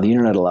 But now the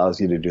internet allows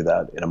you to do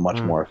that in a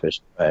much more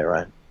efficient way,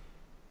 right?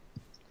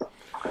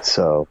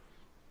 So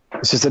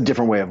it's just a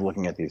different way of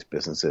looking at these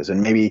businesses.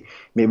 And maybe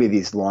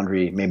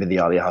the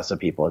Ali Hasa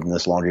people in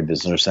this laundry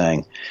business are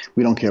saying,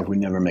 we don't care if we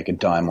never make a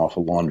dime off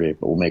of laundry,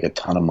 but we'll make a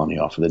ton of money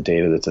off of the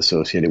data that's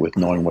associated with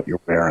knowing what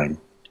you're wearing.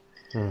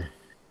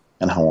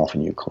 And how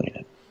often you clean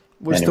it.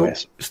 Well,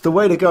 it's the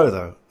way to go,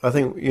 though. I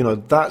think,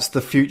 that's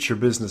the future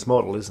business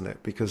model, isn't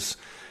it? Because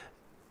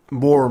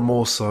more and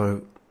more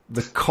so,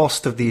 the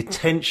cost of the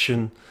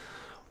attention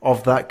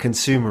of that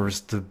consumer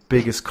is the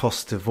biggest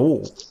cost of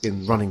all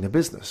in running the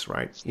business,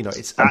 right?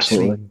 It's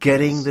actually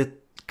getting the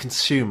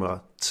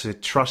consumer to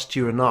trust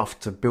you enough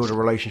to build a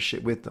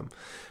relationship with them.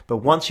 But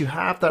once you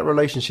have that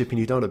relationship and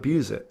you don't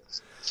abuse it,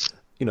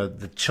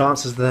 the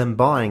chances of them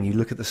buying, you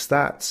look at the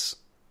stats,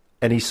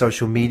 any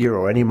social media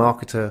or any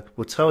marketer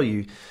will tell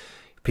you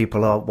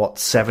people are,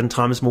 7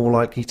 times more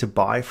likely to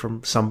buy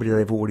from somebody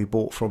they've already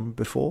bought from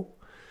before?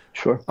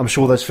 Sure. I'm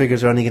sure those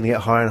figures are only going to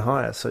get higher and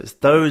higher. So it's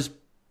those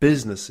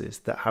businesses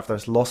that have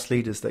those loss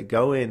leaders that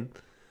go in,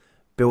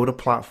 build a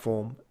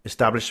platform,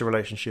 establish a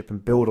relationship,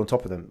 and build on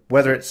top of them,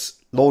 whether it's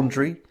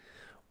laundry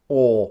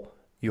or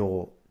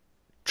your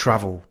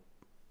travel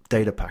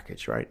data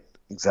package, right?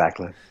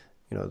 Exactly.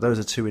 Those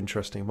are 2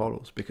 interesting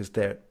models because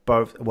they're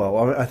both,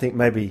 well, I think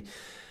maybe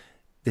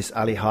this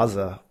Ali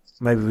Hasa,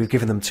 maybe we've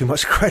given them too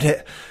much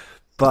credit,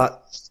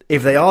 but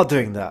if they are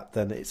doing that,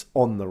 then it's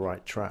on the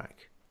right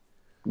track.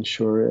 It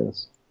sure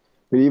is.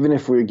 But even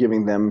if we're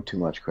giving them too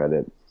much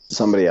credit,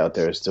 somebody out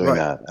there is doing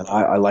that. And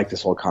I like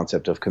this whole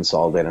concept of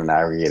consolidating and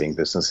aggregating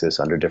businesses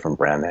under different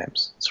brand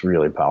names. It's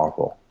really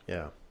powerful.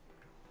 Yeah.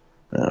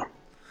 Yeah.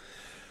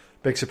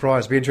 Big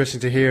surprise. Be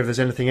interesting to hear if there's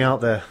anything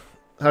out there.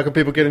 How can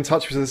people get in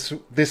touch with us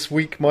this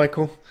week,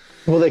 Michael?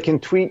 Well, they can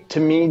tweet to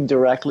me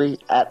directly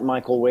at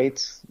Michael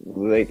Waits.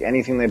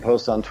 Anything they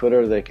post on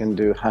Twitter, they can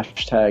do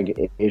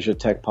hashtag Asia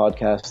Tech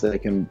Podcast. They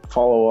can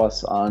follow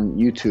us on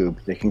YouTube.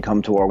 They can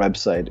come to our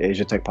website,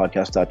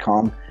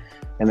 asiatechpodcast.com,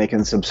 and they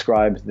can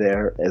subscribe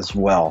there as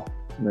well.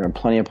 There are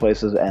plenty of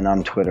places, and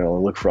on Twitter.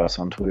 Look for us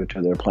on Twitter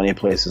too. There are plenty of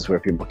places where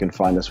people can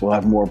find us. We'll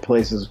have more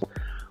places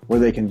where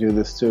they can do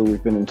this too.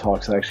 We've been in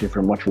talks actually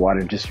for much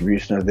wider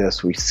distribution of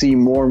this. We see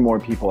more and more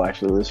people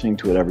actually listening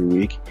to it every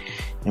week,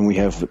 and we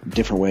have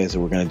different ways that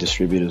we're going to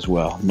distribute as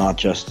well, not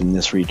just in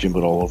this region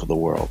but all over the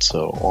world.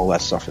 So all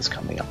that stuff is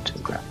coming up too,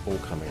 Graham. All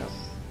coming up.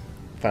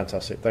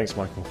 Fantastic. Thanks,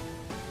 Michael.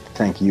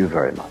 Thank you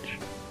very much.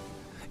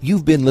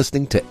 You've been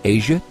listening to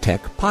Asia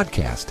Tech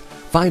Podcast.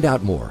 Find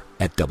out more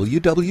at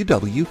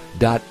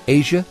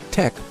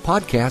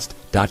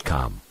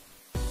www.asiatechpodcast.com.